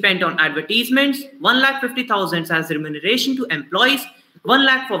will be spent on advertisements, 1,50,000 as remuneration to employees, 1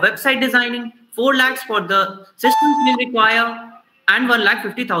 lakh for website designing, 4 lakhs for the systems we require, and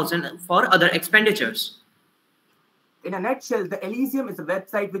 1,50,000 for other expenditures. In a nutshell, the Elysium is a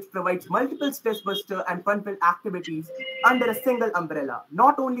website which provides multiple stress buster and fun-filled activities under a single umbrella.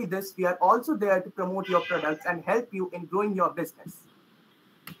 Not only this, we are also there to promote your products and help you in growing your business.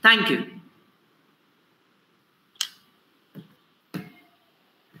 Thank you.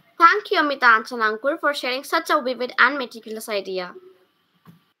 Thank you, Amitansh and Ankur, for sharing such a vivid and meticulous idea.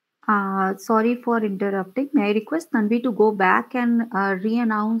 Sorry for interrupting. May I request Tanvi to go back and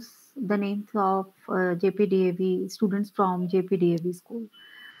re-announce the names of JPDAV students from JPDAV school?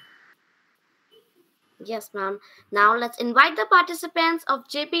 Yes, ma'am. Now let's invite the participants of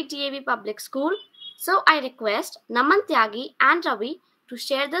JPDAV Public School. So I request Naman Tyagi and Ravi to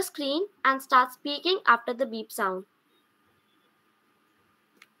share the screen and start speaking after the beep sound.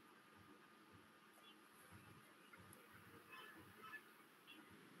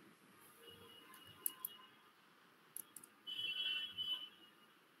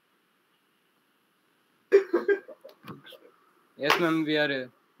 Yes, ma'am, we are here.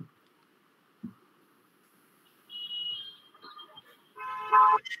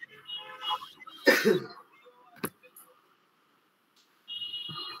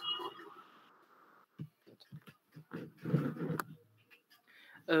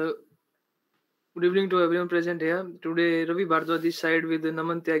 Good evening to everyone present here. Today, Ravi Bhardwaj this side with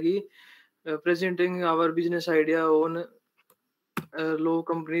Naman Tyagi, presenting our business idea on low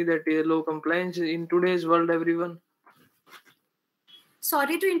company, that is low compliance in today's world, everyone.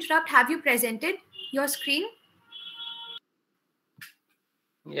 Sorry to interrupt. Have you presented your screen?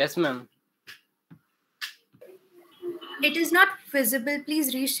 Yes, ma'am. It is not visible.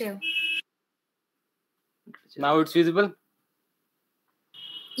 Please reshare. Now it's visible?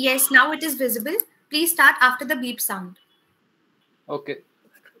 Yes, now it is visible. Please start after the beep sound. Okay.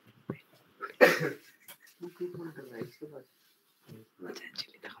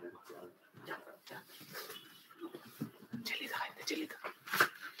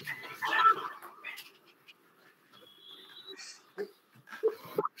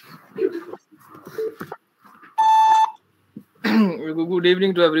 Good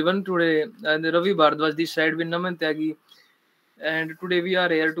evening to everyone. Today, Ravi Bhardwaj this side with Naman Tyagi, and today we are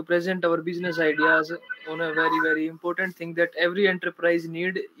here to present our business ideas on a very, very important thing that every enterprise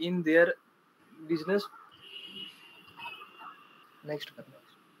need in their business. Next.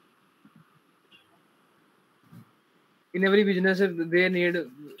 in every business they need,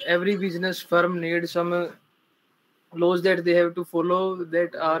 every business firm needs some laws that they have to follow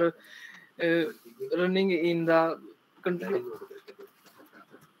that are running in the country.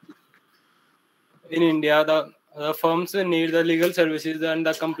 In India, the firms need the legal services and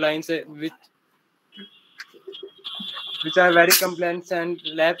the compliance which are very compliant and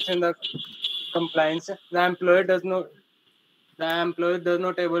lapse in the compliance. The employer does not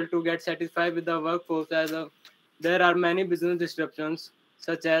able to get satisfied with the workforce as there are many business disruptions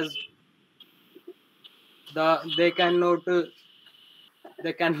such as they cannot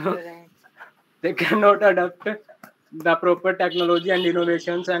they cannot they cannot adapt the proper technology and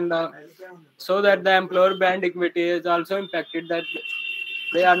innovations, and so that the employer brand equity is also impacted, that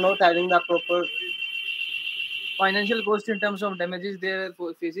they are not having the proper Financial cost in terms of damages, they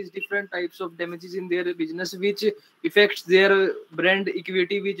faces different types of damages in their business which affects their brand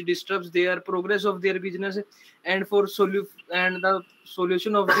equity, which disrupts their progress of their business. And the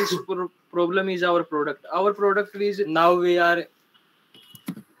solution of this problem is our product is now we are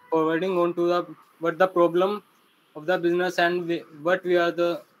forwarding on to what the problem of the business and what we are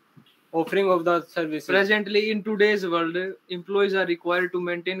the offering of the services. Presently, in today's world, employees are required to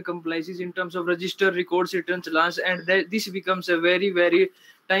maintain compliances in terms of register, records, returns, challans, and this becomes a very, very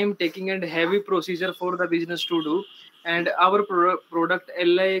time-taking and heavy procedure for the business to do. And our product,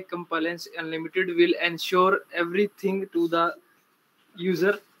 LI Compliance Unlimited, will ensure everything to the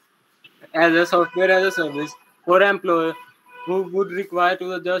user as a software as a service for employer who would require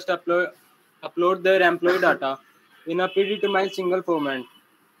to just upload their employee data in a predetermined single format,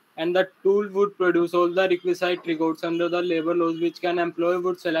 and the tool would produce all the requisite records under the labor laws, which can employer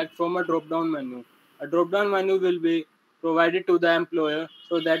would select from a drop-down menu. A drop-down menu will be provided to the employer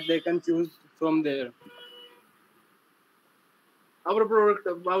so that they can choose from there. Our product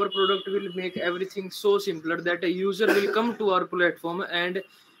will make everything so simpler that a user will come to our platform and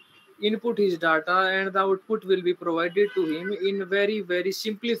input his data, and the output will be provided to him in very, very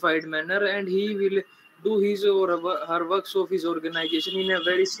simplified manner, and he will do his or her works of his organization in a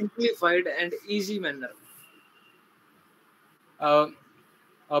very simplified and easy manner. Our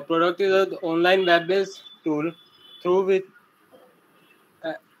product is an online web-based tool through which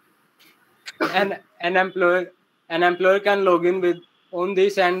an employer can log in with on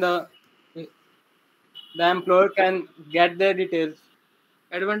this, and the employer can get their details.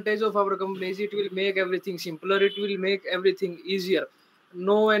 Advantage of our company is it will make everything simpler, it will make everything easier.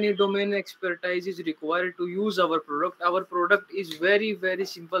 No any domain expertise is required to use our product. Our product is very, very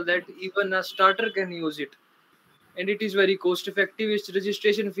simple that even a starter can use it, and it is very cost effective. Its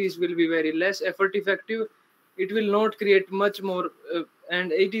registration fees will be very less, effort effective. It will not create much more,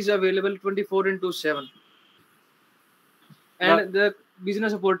 and it is available 24/7. And the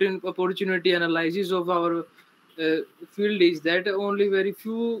business opportunity analysis of our field is that only very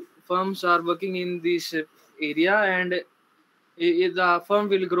few firms are working in this area, and the firm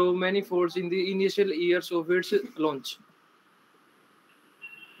will grow many folds in the initial years of its launch.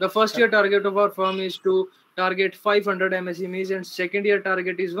 The first year target of our firm is to target 500 MSMEs, and second year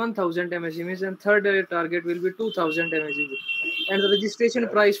target is 1000 MSMEs, and third year target will be 2000 MSMEs. And the registration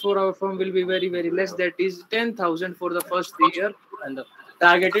price for our firm will be very, very less, that is 10,000 for the first year. And the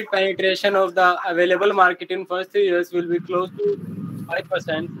targeted penetration of the available market in first 3 years will be close to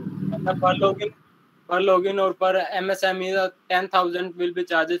 5%. And the per login or per MSME, the 10,000 will be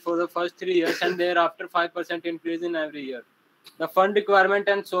charged for the first 3 years, and thereafter 5% increase in every year. The fund requirement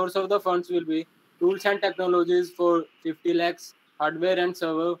and source of the funds will be tools and technologies for 50 lakhs, hardware and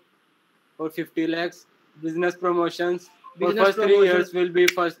server for 50 lakhs, business promotions for first 3 years will be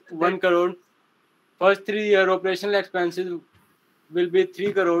 1 crore. First 3 year operational expenses will be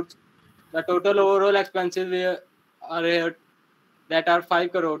 3 crores. The total overall expenses are here that are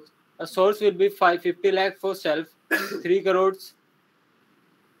 5 crores. The source will be 50 lakhs for self, 3 crores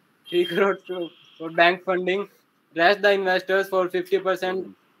for bank funding. Rest the investors for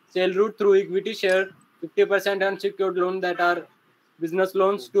 50% sale route through equity share, 50% unsecured loan that are business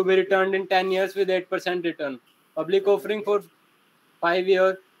loans to be returned in 10 years with 8% return. Public offering for 5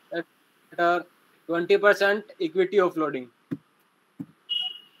 years that are 20% equity offloading.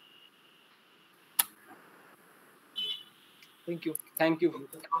 Thank you. Thank you.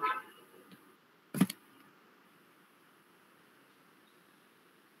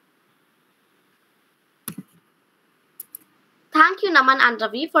 Thank you, Naman and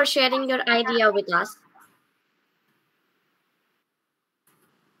Ravi, for sharing your idea with us.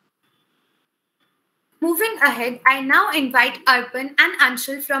 Moving ahead, I now invite Arpan and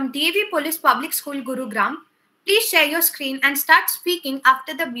Anshul from DAV Police Public School, Gurugram. Please share your screen and start speaking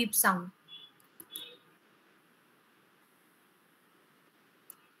after the beep sound.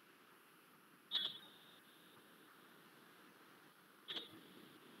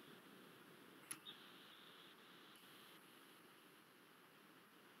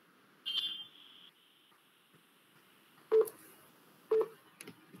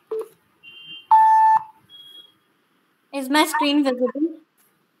 Is my screen visible?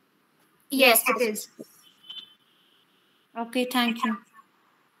 Yes, it is. Okay, thank you.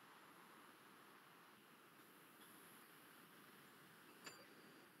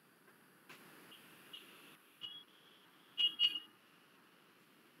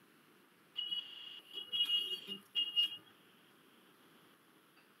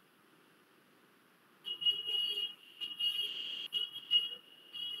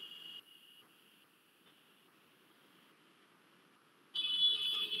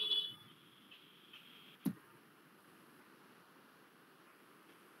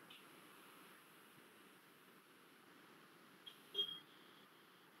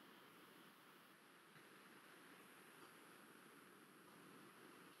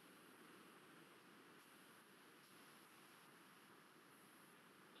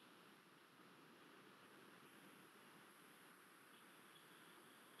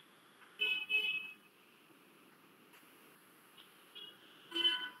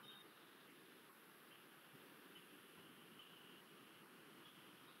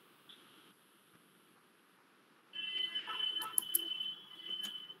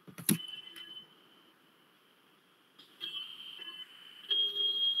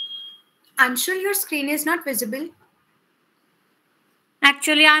 Anshul, your screen is not visible.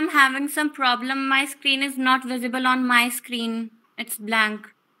 Actually, I'm having some problem. My screen is not visible on my screen. It's blank.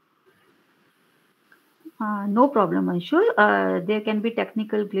 No problem, Anshul. There can be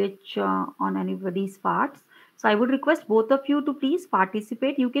technical glitch on anybody's parts. So I would request both of you to please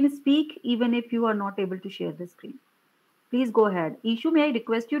participate. You can speak even if you are not able to share the screen. Please go ahead. Ishu, may I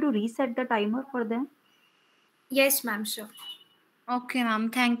request you to reset the timer for them? Yes, ma'am, sure. Okay, ma'am.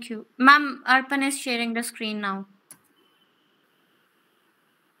 Thank you. Ma'am, Arpan is sharing the screen now.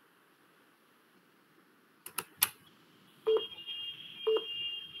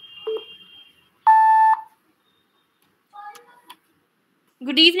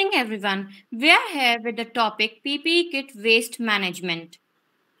 Good evening, everyone. We are here with the topic PPE kit waste management.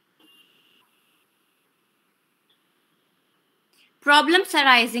 Problems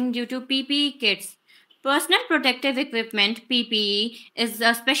arising due to PPE kits. Personal protective equipment (PPE) is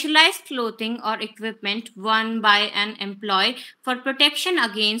a specialized clothing or equipment worn by an employee for protection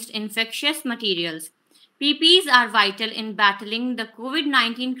against infectious materials. PPEs are vital in battling the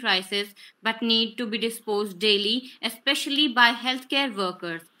COVID-19 crisis but need to be disposed daily, especially by healthcare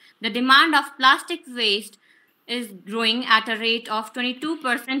workers. The demand of plastic waste is growing at a rate of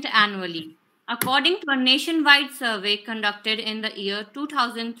 22% annually. According to a nationwide survey conducted in the year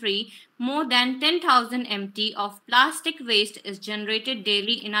 2003, more than 10,000 mt of plastic waste is generated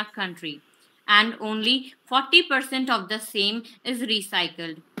daily in our country, and only 40% of the same is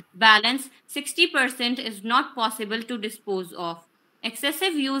recycled. Balance 60% is not possible to dispose of.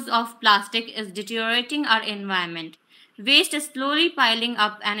 Excessive use of plastic is deteriorating our environment. Waste is slowly piling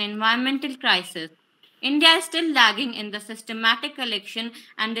up an environmental crisis. India is still lagging in the systematic collection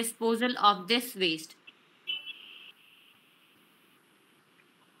and disposal of this waste.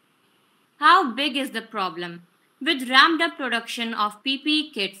 How big is the problem? With ramped up production of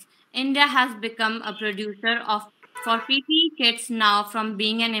PPE kits, India has become a producer for PPE kits now from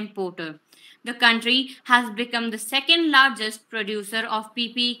being an importer. The country has become the second largest producer of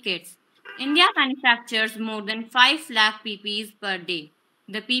PPE kits. India manufactures more than 5 lakh PPEs per day.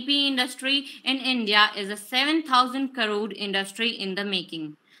 The PPE industry in India is a 7,000 crore industry in the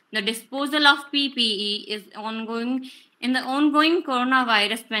making. The disposal of PPE is ongoing in the ongoing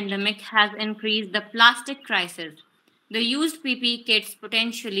coronavirus pandemic has increased the plastic crisis. The used PPE kits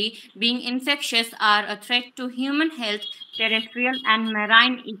potentially being infectious are a threat to human health, terrestrial and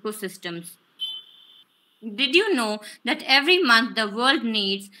marine ecosystems. Did you know that every month the world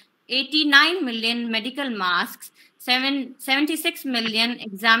needs 89 million medical masks, 76 million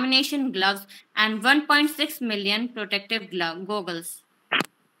examination gloves, and 1.6 million protective goggles?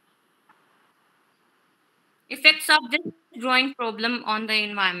 Effects of this growing problem on the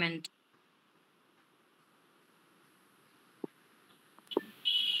environment.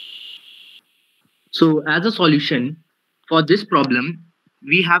 So, as a solution for this problem,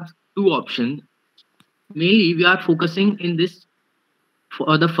 we have two options. Mainly, we are focusing in this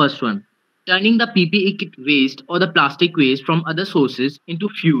for the first one, turning the PPE kit waste or the plastic waste from other sources into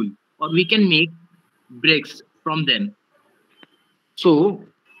fuel, or we can make bricks from them. So,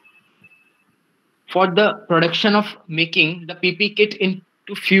 for the production of making the PP kit into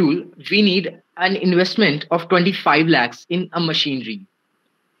fuel, we need an investment of 25 lakhs in a machinery.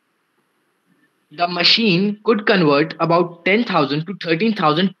 The machine could convert about 10,000 to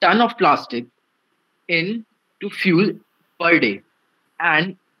 13,000 ton of plastic into fuel per day.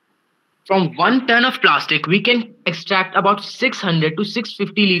 And From 1 ton of plastic, we can extract about 600 to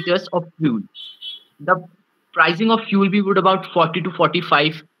 650 liters of fuel. The pricing of fuel we would about 40 to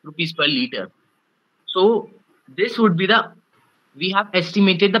 45 rupees per liter. So this would be the we have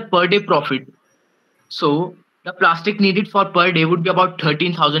estimated the per day profit. So the plastic needed for per day would be about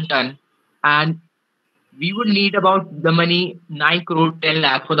 13,000 ton, and we would need about the money 9 crore 10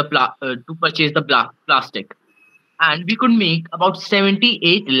 lakh for the to purchase the plastic, and we could make about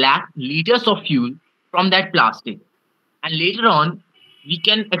 78 lakh liters of fuel from that plastic, and later on we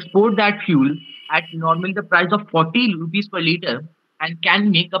can export that fuel at normally the price of 40 rupees per liter and can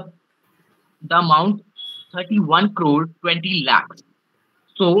make up the amount 31 crore 20 lakhs.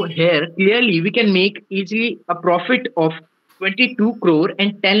 So here clearly we can make easily a profit of 22 crore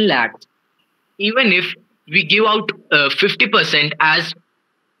and 10 lakhs, even if we give out 50% as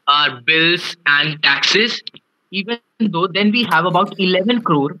our bills and taxes, even though then we have about 11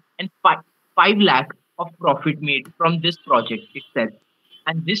 crore and 5 lakh of profit made from this project itself.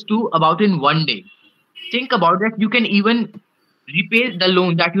 And this too about in 1 day. Think about that. You can even repay the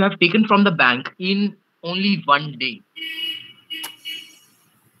loan that you have taken from the bank in only 1 day.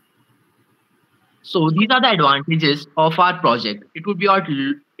 So these are the advantages of our project. It would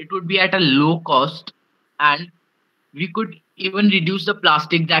be at a low cost, and we could even reduce the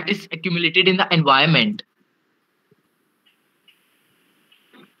plastic that is accumulated in the environment.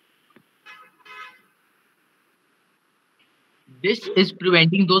 This is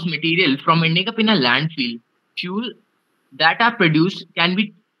preventing those materials from ending up in a landfill. Fuel that are produced can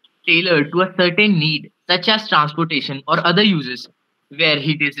be tailored to a certain need, such as transportation or other uses where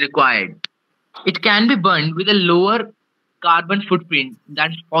heat is required. It can be burned with a lower carbon footprint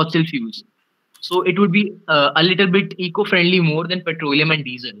than fossil fuels. So it would be a little bit eco-friendly more than petroleum and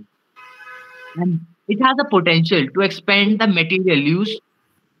diesel. And it has a potential to expand the material used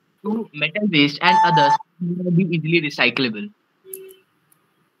to metal waste and others may be easily recyclable.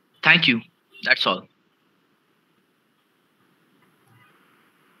 Thank you. That's all.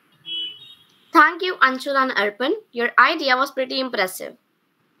 Thank you, Anshul and Arpan. Your idea was pretty impressive.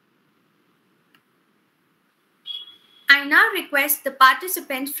 I now request the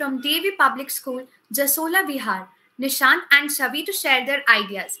participants from Devi Public School, Jasola Vihar, Nishant and Shavi to share their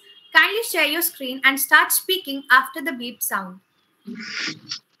ideas. Kindly share your screen and start speaking after the beep sound.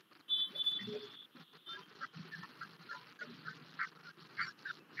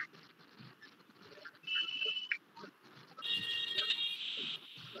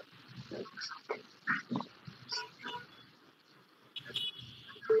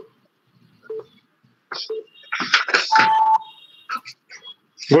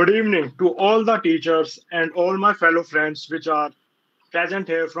 Good evening to all the teachers and all my fellow friends which are present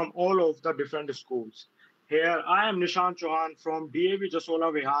here from all of the different schools. Here I am Nishant Chauhan from DAV Jasola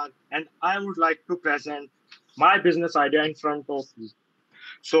Vihar, and I would like to present my business idea in front of you.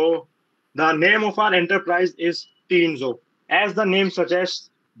 So the name of our enterprise is Teenzo. As the name suggests,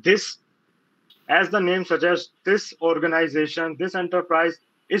 this organization, this enterprise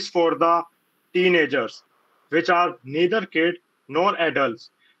is for the teenagers, which are neither kid nor adults.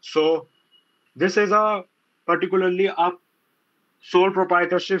 So this is a particularly a sole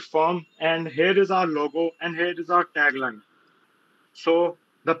proprietorship firm, and here is our logo and here is our tagline. So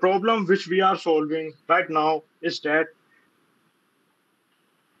the problem which we are solving right now is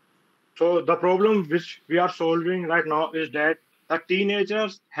that the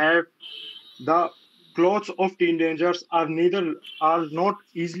teenagers have the clothes of teenagers are not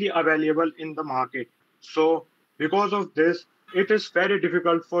easily available in the market. So because of this, it is very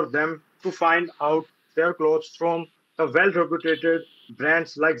difficult for them to find out their clothes from the well-reputed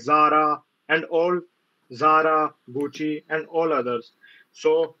brands like Zara, Gucci, and all others.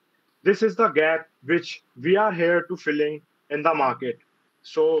 So this is the gap which we are here to filling in the market.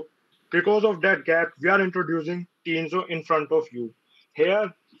 So because of that gap, we are introducing Teenzo in front of you. Here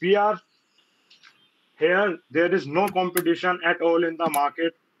there is no competition at all in the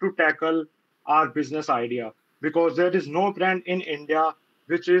market to tackle our business idea, because there is no brand in India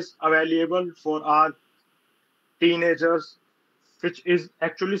which is available for our teenagers, which is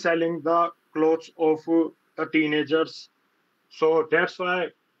actually selling the clothes of the teenagers. So that's why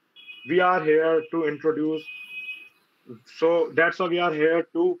we are here to introduce. So that's why we are here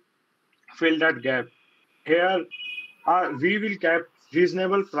to fill that gap. Here, we will cap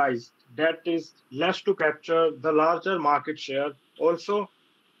reasonable price that is less to capture the larger market share. Also,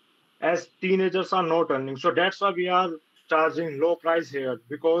 as teenagers are not earning, so that's why we are charging low price here,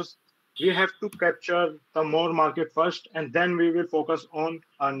 because we have to capture the more market first, and then we will focus on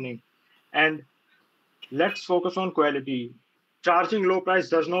earning. And let's focus on quality. Charging low price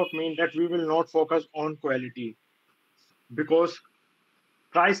does not mean that we will not focus on quality, because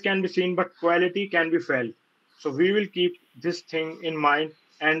price can be seen but quality can be felt. So we will keep this thing in mind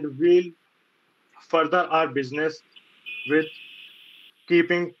and we'll further our business with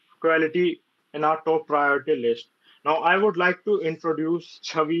keeping quality in our top priority list. Now I would like to introduce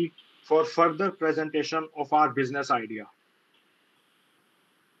Chavi for further presentation of our business idea.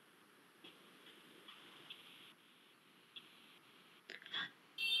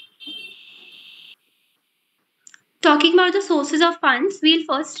 Talking about the sources of funds, we'll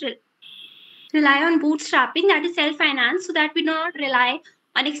first rely on bootstrapping, that is self-finance, so that we do not rely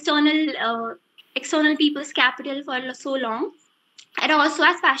on external people's capital for so long. And also,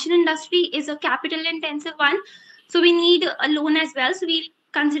 as fashion industry is a capital intensive one, so we need a loan as well. So we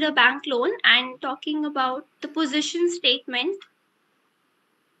consider bank loan. And talking about the position statement,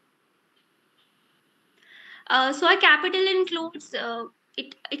 so our capital includes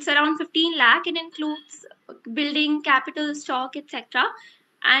it's around 15 lakh. It includes building, capital, stock, etc.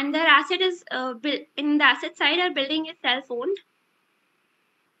 And their asset is in the asset side, our building is self-owned.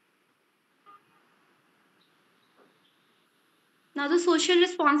 Now the social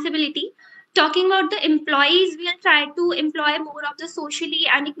responsibility. Talking about the employees, we'll try to employ more of the socially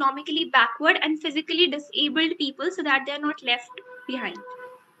and economically backward and physically disabled people so that they're not left behind.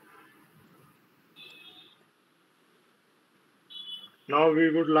 Now we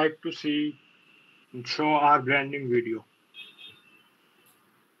would like to show our branding video.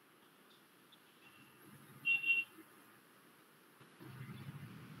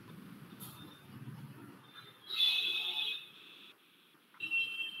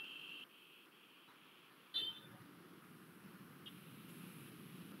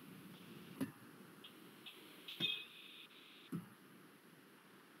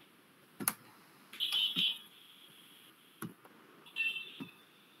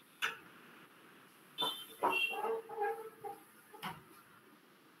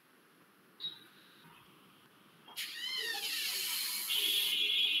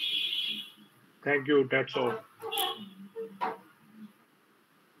 Thank you. That's all.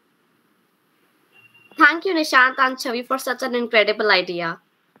 Thank you, Nishant and Chavi, for such an incredible idea.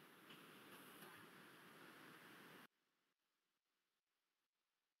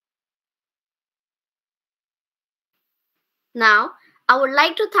 Now, I would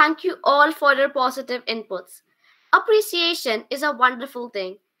like to thank you all for your positive inputs. Appreciation is a wonderful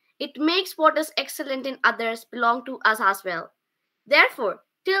thing. It makes what is excellent in others belong to us as well. Therefore,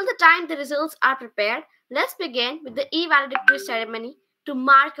 till the time the results are prepared, let's begin with the e-valedictory ceremony to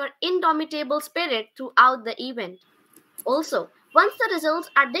mark your indomitable spirit throughout the event. Also, once the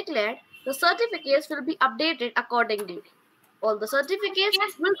results are declared, the certificates will be updated accordingly. All the certificates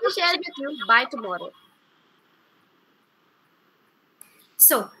will be shared with you by tomorrow.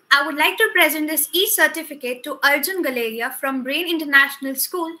 So, I would like to present this e-certificate to Arjun Galeria from Brain International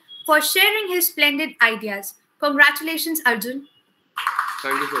School for sharing his splendid ideas. Congratulations, Arjun.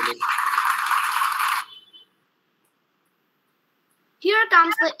 Thank you so much. Here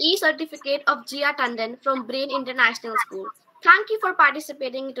comes the e-certificate of Jia Tandon from Brain International School. Thank you for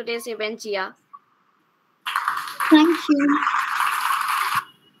participating in today's event, Jia. Thank you.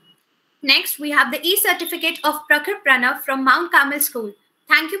 Next, we have the e-certificate of Prakhar Pranav from Mount Carmel School.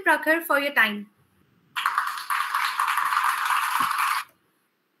 Thank you, Prakhar, for your time.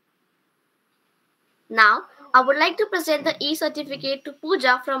 Now, I would like to present the e-certificate to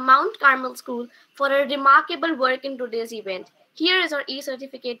Pooja from Mount Carmel School for her remarkable work in today's event. Here is our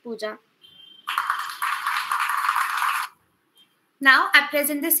e-certificate, Pooja. Now, I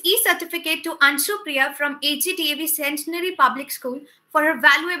present this e-certificate to Anshu Priya from AGTAV Centenary Public School for her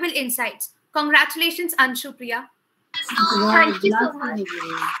valuable insights. Congratulations, Anshu Priya. Thank you so much.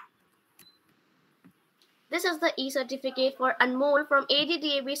 This is the e-certificate for Anmol from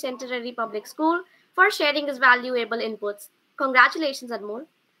AGTAV Centenary Public School for sharing his valuable inputs. Congratulations, Anmol.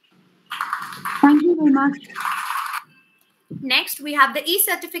 Thank you very much. Next, we have the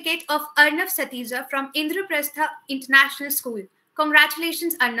e-certificate of Arnav Satija from Indraprastha International School.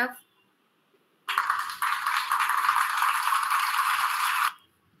 Congratulations, Arnav.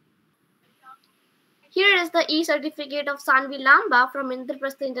 Here is the e-certificate of Sanvi Lamba from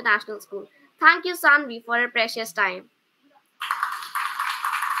Indraprastha International School. Thank you, Sanvi, for your precious time.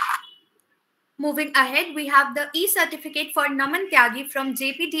 Moving ahead, we have the e-certificate for Naman Tyagi from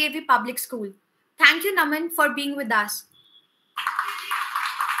JPDAV Public School. Thank you, Naman, for being with us.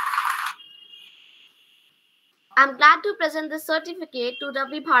 I'm glad to present this certificate to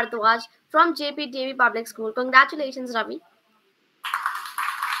Ravi Bhardwaj from JPDAV Public School. Congratulations, Ravi.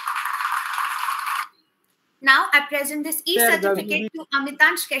 Now I present this e-certificate to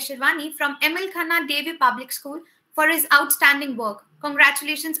Amitansh Keshirwani from ML Khanna Devi Public School for his outstanding work.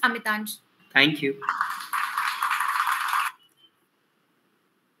 Congratulations, Amitansh. Thank you.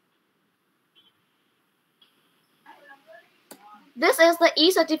 This is the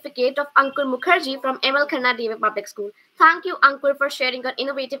e-certificate of Ankur Mukherjee from ML Khanna Devi Public School. Thank you, Ankur, for sharing your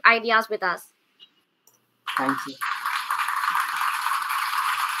innovative ideas with us. Thank you.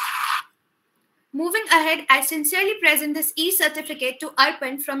 Moving ahead, I sincerely present this e-certificate to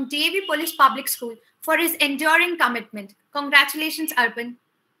Arpan from DAV Police Public School for his enduring commitment. Congratulations, Arpan.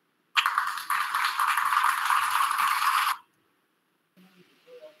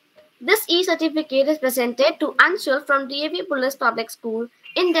 This e-certificate is presented to Anshul from DAV Police Public School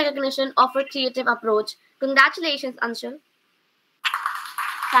in recognition of her creative approach. Congratulations, Anshul.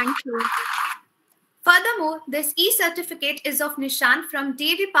 Thank you. Furthermore, this e-certificate is of Nishant from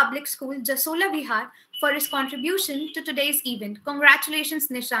DAV Public School, Jasola Vihar, for his contribution to today's event. Congratulations,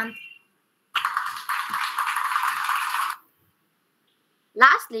 Nishant.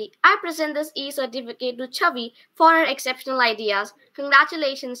 Lastly, I present this e-certificate to Chavi for her exceptional ideas.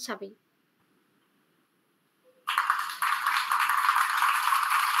 Congratulations, Chavi.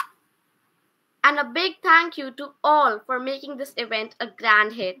 And a big thank you to all for making this event a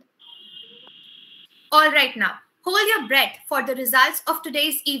grand hit. All right, now, hold your breath for the results of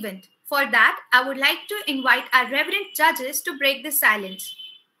today's event. For that, I would like to invite our reverend judges to break the silence.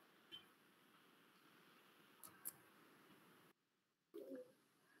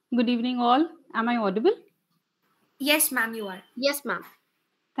 Good evening, all. Am I audible? Yes, ma'am, you are. Yes, ma'am.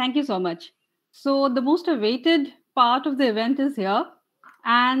 Thank you so much. So the most awaited part of the event is here.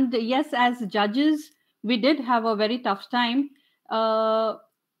 And yes, as judges, we did have a very tough time,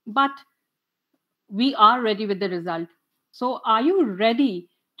 but we are ready with the result. So are you ready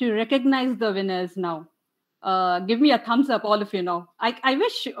to recognize the winners now? Give me a thumbs up, all of you now. I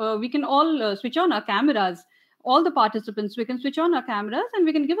wish we can all switch on our cameras. All the participants, we can switch on our cameras and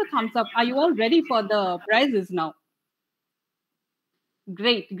we can give a thumbs up. Are you all ready for the prizes now?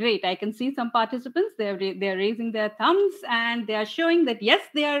 Great, great. I can see some participants. They're raising their thumbs and they are showing that, yes,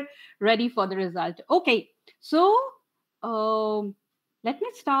 they are ready for the result. Okay, so let me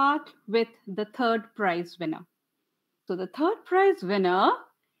start with the third prize winner. So the third prize winner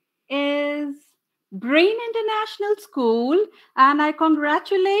is Brain International School, and I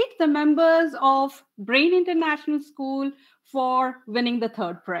congratulate the members of Brain International School for winning the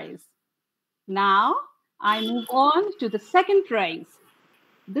third prize. Now, I move on to the second prize.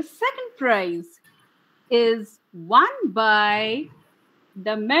 The second prize is won by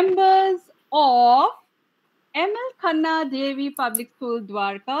the members of ML Khanna Devi Public School,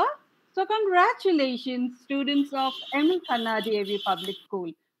 Dwarka. So congratulations, students of ML Khanna Devi Public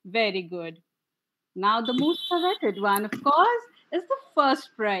School. Very good. Now, the most coveted one, of course, is the first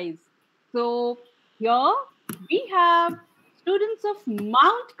prize. So here we have students of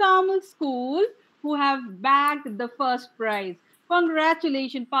Mount Carmel School who have bagged the first prize.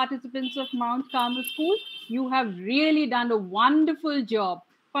 Congratulations, participants of Mount Carmel School. You have really done a wonderful job.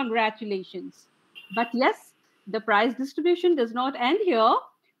 Congratulations. But yes, the prize distribution does not end here.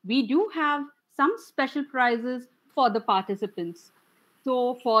 We do have some special prizes for the participants.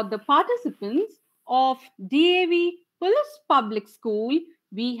 So for the participants of DAV Police Public School,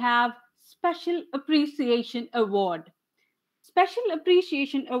 we have Special Appreciation Award. Special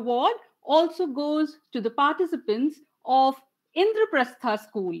Appreciation Award also goes to the participants of Indraprastha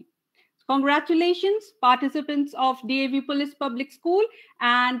School. Congratulations, participants of DAV Police Public School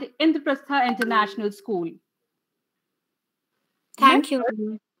and Indraprastha International School. Thank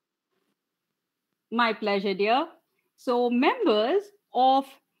you. My pleasure, dear. So members of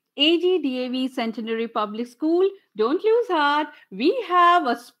AGDAV Centenary Public School, don't lose heart. We have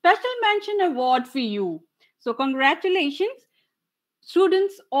a special mention award for you. So congratulations,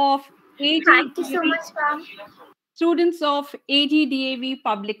 students of AGDAV. Thank you so much, ma'am. Students of AGDAV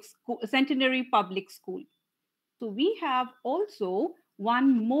Public School, Centenary Public School. So we have also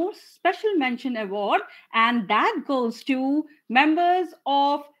one more special mention award, and that goes to members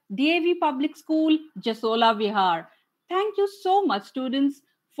of DAV Public School, Jasola Vihar. Thank you so much, students,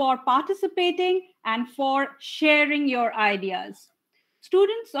 for participating and for sharing your ideas.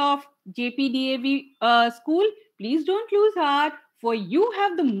 Students of JPDAV school, please don't lose heart, for you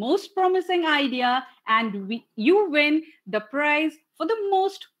have the most promising idea and you win the prize for the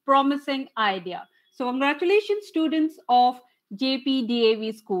most promising idea. So congratulations, students of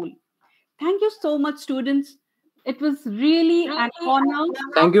JPDAV school. Thank you so much, students. It was really an honor.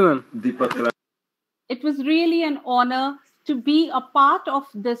 Thank you, ma'am. It was really an honor to be a part of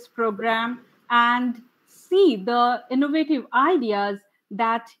this program and see the innovative ideas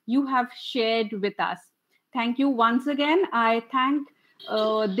that you have shared with us. Thank you once again. I thank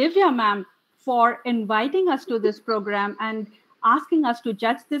Divya ma'am for inviting us to this program and asking us to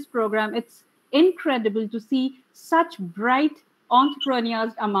judge this program. It's incredible to see such bright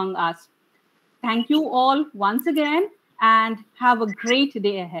entrepreneurs among us. Thank you all once again and have a great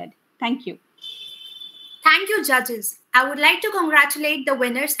day ahead. Thank you. Thank you, judges. I would like to congratulate the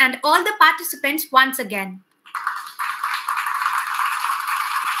winners and all the participants once again.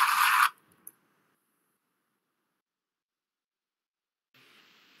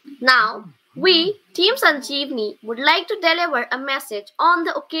 Now, we, Team Sanjeevni, would like to deliver a message on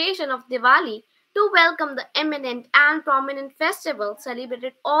the occasion of Diwali to welcome the eminent and prominent festival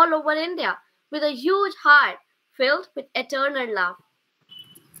celebrated all over India with a huge heart filled with eternal love.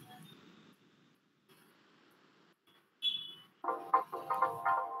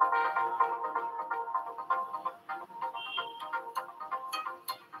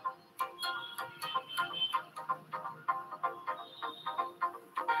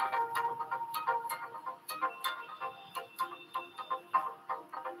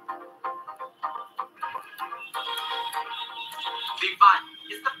 Diwali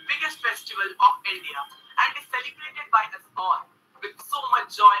is the biggest festival of India and is celebrated by us all with so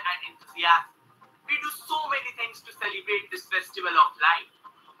much joy and enthusiasm. We do so many things to celebrate this festival of light.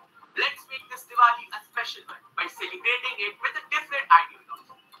 Let's make this Diwali a special one by celebrating it with a different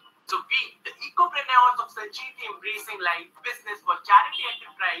ideology. So we, the ecopreneurs of Sanjeevni Embracing Life Business for Charity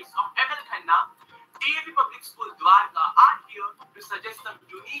Enterprise of ML Khanna, DAV Public School Dwarka are here to suggest some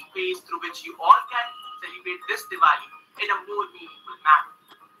unique ways through which you all can celebrate this Diwali in a more meaningful manner.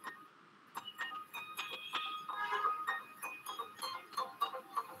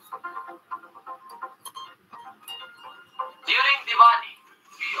 During Diwali,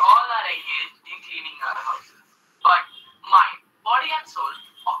 we all are engaged in cleaning our houses. But mind, body and soul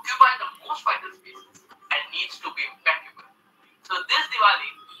occupy the most vital spaces and needs to be impeccable. So this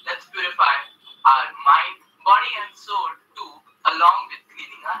Diwali, let's purify our mind, body and soul too, along with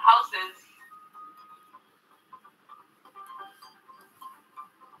cleaning our houses.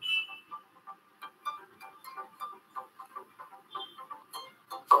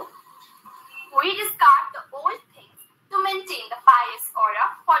 We discard the old things to maintain the pious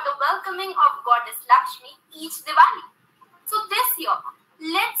aura for the welcoming of Goddess Lakshmi each Diwali. So this year,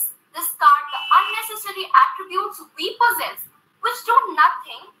 let's discard the unnecessary attributes we possess, which do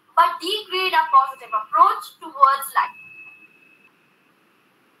nothing but degrade our positive approach towards life.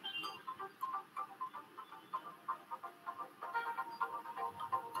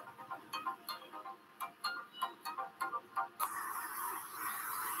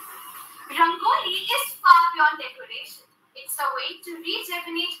 Rangoli is far beyond decoration. It's a way to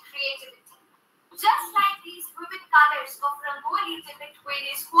rejuvenate creativity. Just like these vivid colors of Rangoli depict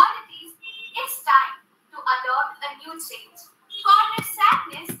various qualities, it's time to adopt a new change. Corner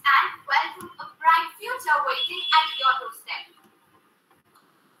sadness and welcome a bright future waiting at your doorstep.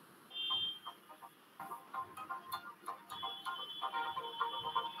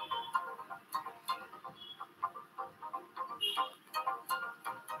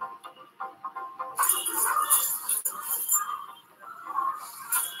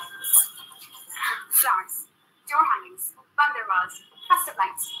 Flowers, door hangings, banderwas, festive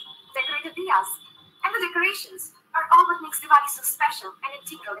lights, decorated diyas, and the decorations are all what makes Diwali so special and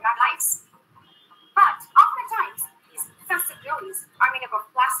integral in our lives. But oftentimes, these festive glories are made up of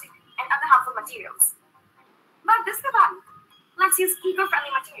plastic and other harmful materials. But this Diwali, let's use eco-friendly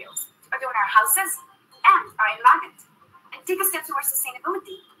materials to adorn our houses and our environment and take a step towards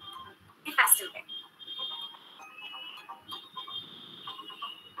sustainability the festive way.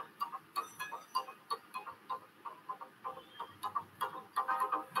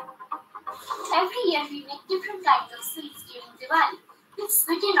 Every year we make different kinds of sweets during Diwali, which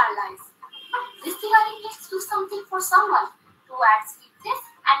sweeten our lives. But this Diwali, let's do something for someone to add sweetness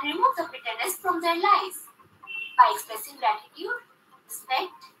and remove the bitterness from their lives. By expressing gratitude,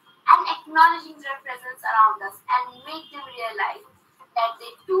 respect, and acknowledging their presence around us and make them realize that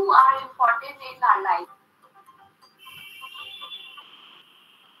they too are important in our life.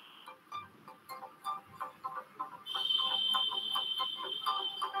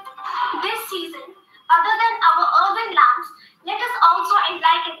 This season, other than our urban lamps, let us also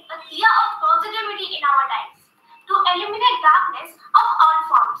enlighten a diya of positivity in our lives to eliminate darkness of all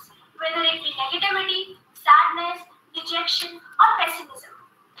forms, whether it be negativity, sadness, dejection, or pessimism.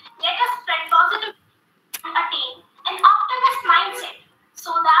 Let us spread positivity and attain an optimist mindset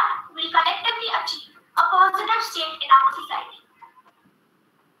so that we collectively achieve a positive state in our society.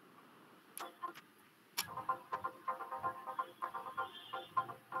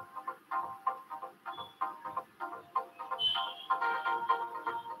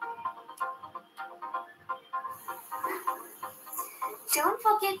 Don't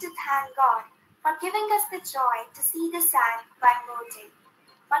forget to thank God for giving us the joy to see the sun one more day,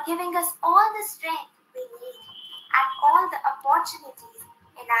 for giving us all the strength we need and all the opportunities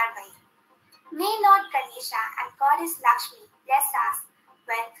in our way. May Lord Ganesha and Goddess Lakshmi bless us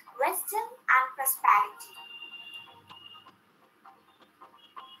with wisdom and prosperity.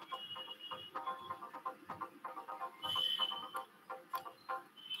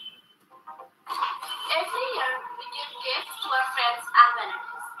 Every year, we give gifts to our friends and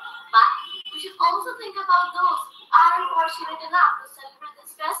relatives. But we should also think about those who aren't fortunate enough to celebrate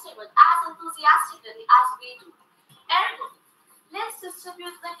this festival as enthusiastically as we do. Ergo, let's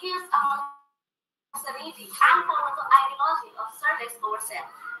distribute the gifts among the needy and follow the ideology of service over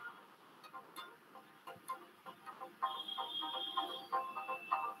self.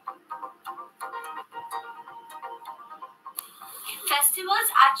 Festivals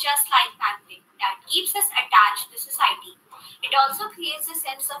are just like family that keeps us attached to society. It also creates a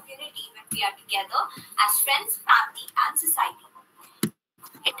sense of unity when we are together as friends, family, and society.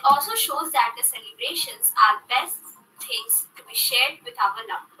 It also shows that the celebrations are best things to be shared with our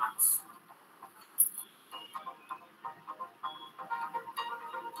loved ones.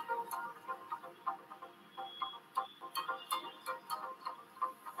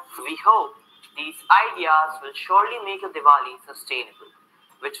 We hope these ideas will surely make a Diwali sustainable,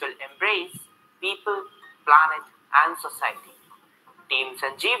 which will embrace people, planet, and society. Team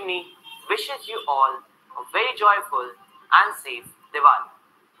Sanjeevani wishes you all a very joyful and safe Diwali.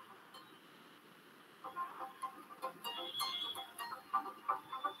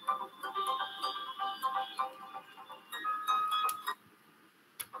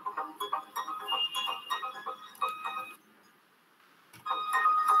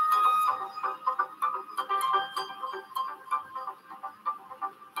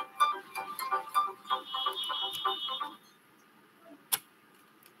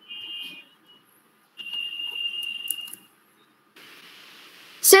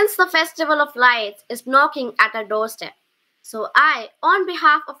 Since the Festival of Lights is knocking at our doorstep, so I, on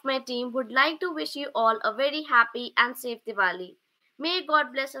behalf of my team, would like to wish you all a very happy and safe Diwali. May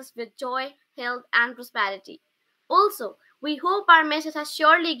God bless us with joy, health, and prosperity. Also, we hope our message has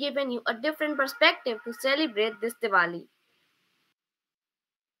surely given you a different perspective to celebrate this Diwali.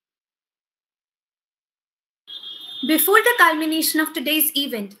 Before the culmination of today's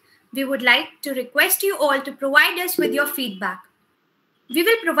event, we would like to request you all to provide us with your feedback. We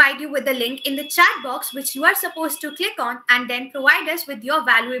will provide you with a link in the chat box which you are supposed to click on and then provide us with your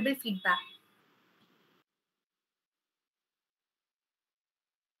valuable feedback.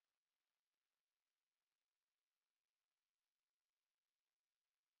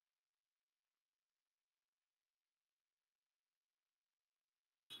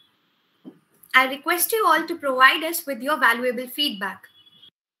 I request you all to provide us with your valuable feedback.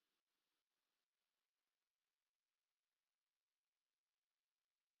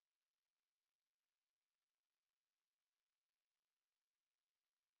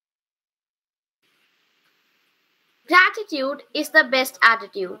 Gratitude is the best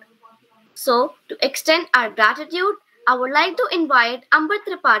attitude. So, to extend our gratitude, I would like to invite Amber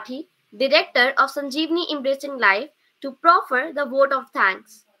Tripathi, Director of Sanjeevani Embracing Life, to proffer the vote of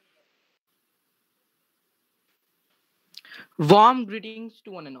thanks. Warm greetings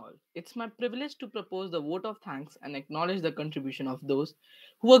to one and all. It's my privilege to propose the vote of thanks and acknowledge the contribution of those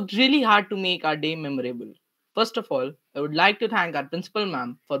who worked really hard to make our day memorable. First of all, I would like to thank our principal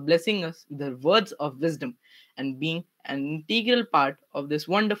ma'am for blessing us with her words of wisdom and being an integral part of this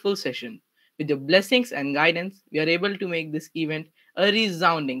wonderful session. With your blessings and guidance, we are able to make this event a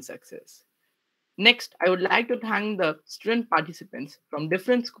resounding success. Next, I would like to thank the student participants from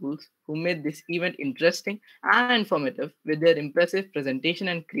different schools who made this event interesting and informative with their impressive presentation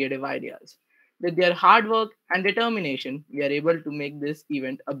and creative ideas. With their hard work and determination, we are able to make this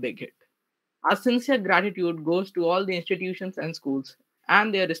event a big hit. Our sincere gratitude goes to all the institutions and schools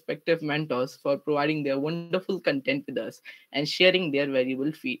and their respective mentors for providing their wonderful content with us and sharing their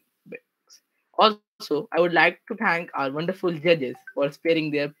valuable feedback. Also, I would like to thank our wonderful judges for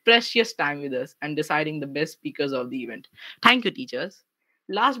sparing their precious time with us and deciding the best speakers of the event. Thank you, teachers.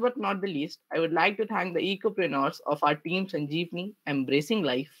 Last but not the least, I would like to thank the ecopreneurs of our team Sanjeevani Embracing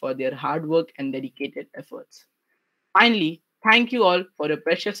Life for their hard work and dedicated efforts. Finally, thank you all for your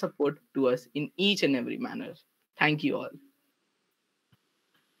precious support to us in each and every manner. Thank you all.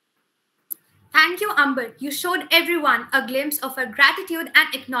 Thank you, Amber. You showed everyone a glimpse of our gratitude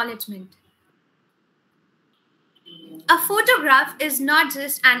and acknowledgement. A photograph is not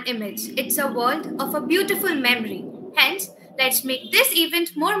just an image, it's a world of a beautiful memory. Hence, let's make this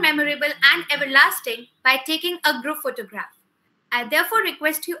event more memorable and everlasting by taking a group photograph. I therefore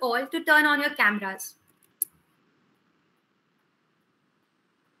request you all to turn on your cameras.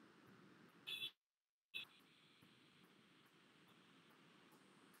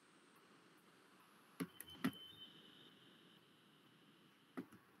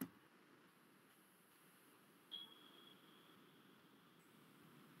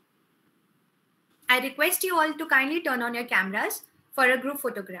 I request you all to kindly turn on your cameras for a group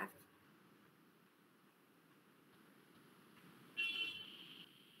photograph.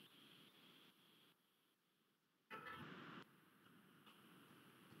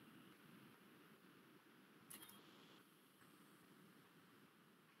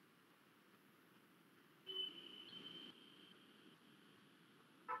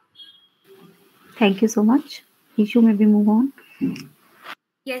 Thank you so much. Ishu, maybe move on.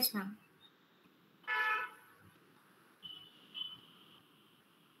 Yes, ma'am.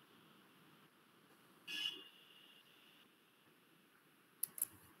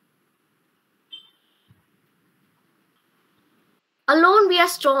 Alone we are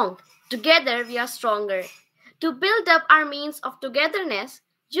strong, together we are stronger. To build up our means of togetherness,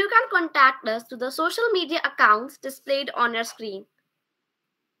 you can contact us through the social media accounts displayed on your screen.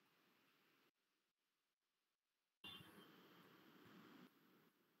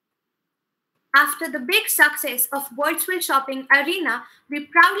 After the big success of Virtual Shopping Arena, we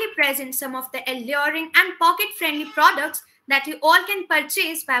proudly present some of the alluring and pocket-friendly products that you all can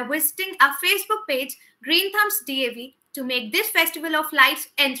purchase by visiting our Facebook page, Green Thumbs DAV, to make this Festival of Lights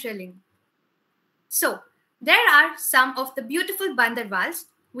enthralling. So, there are some of the beautiful bandarwals.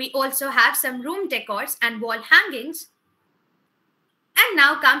 We also have some room decors and wall hangings. And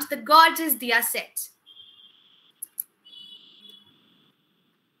now comes the gorgeous diya sets.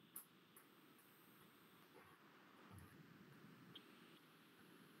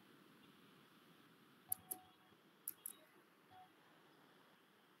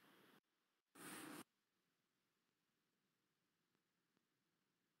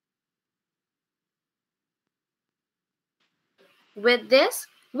 With this,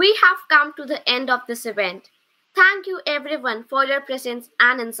 we have come to the end of this event. Thank you everyone for your presence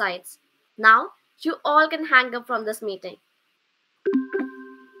and insights. Now, you all can hang up from this meeting.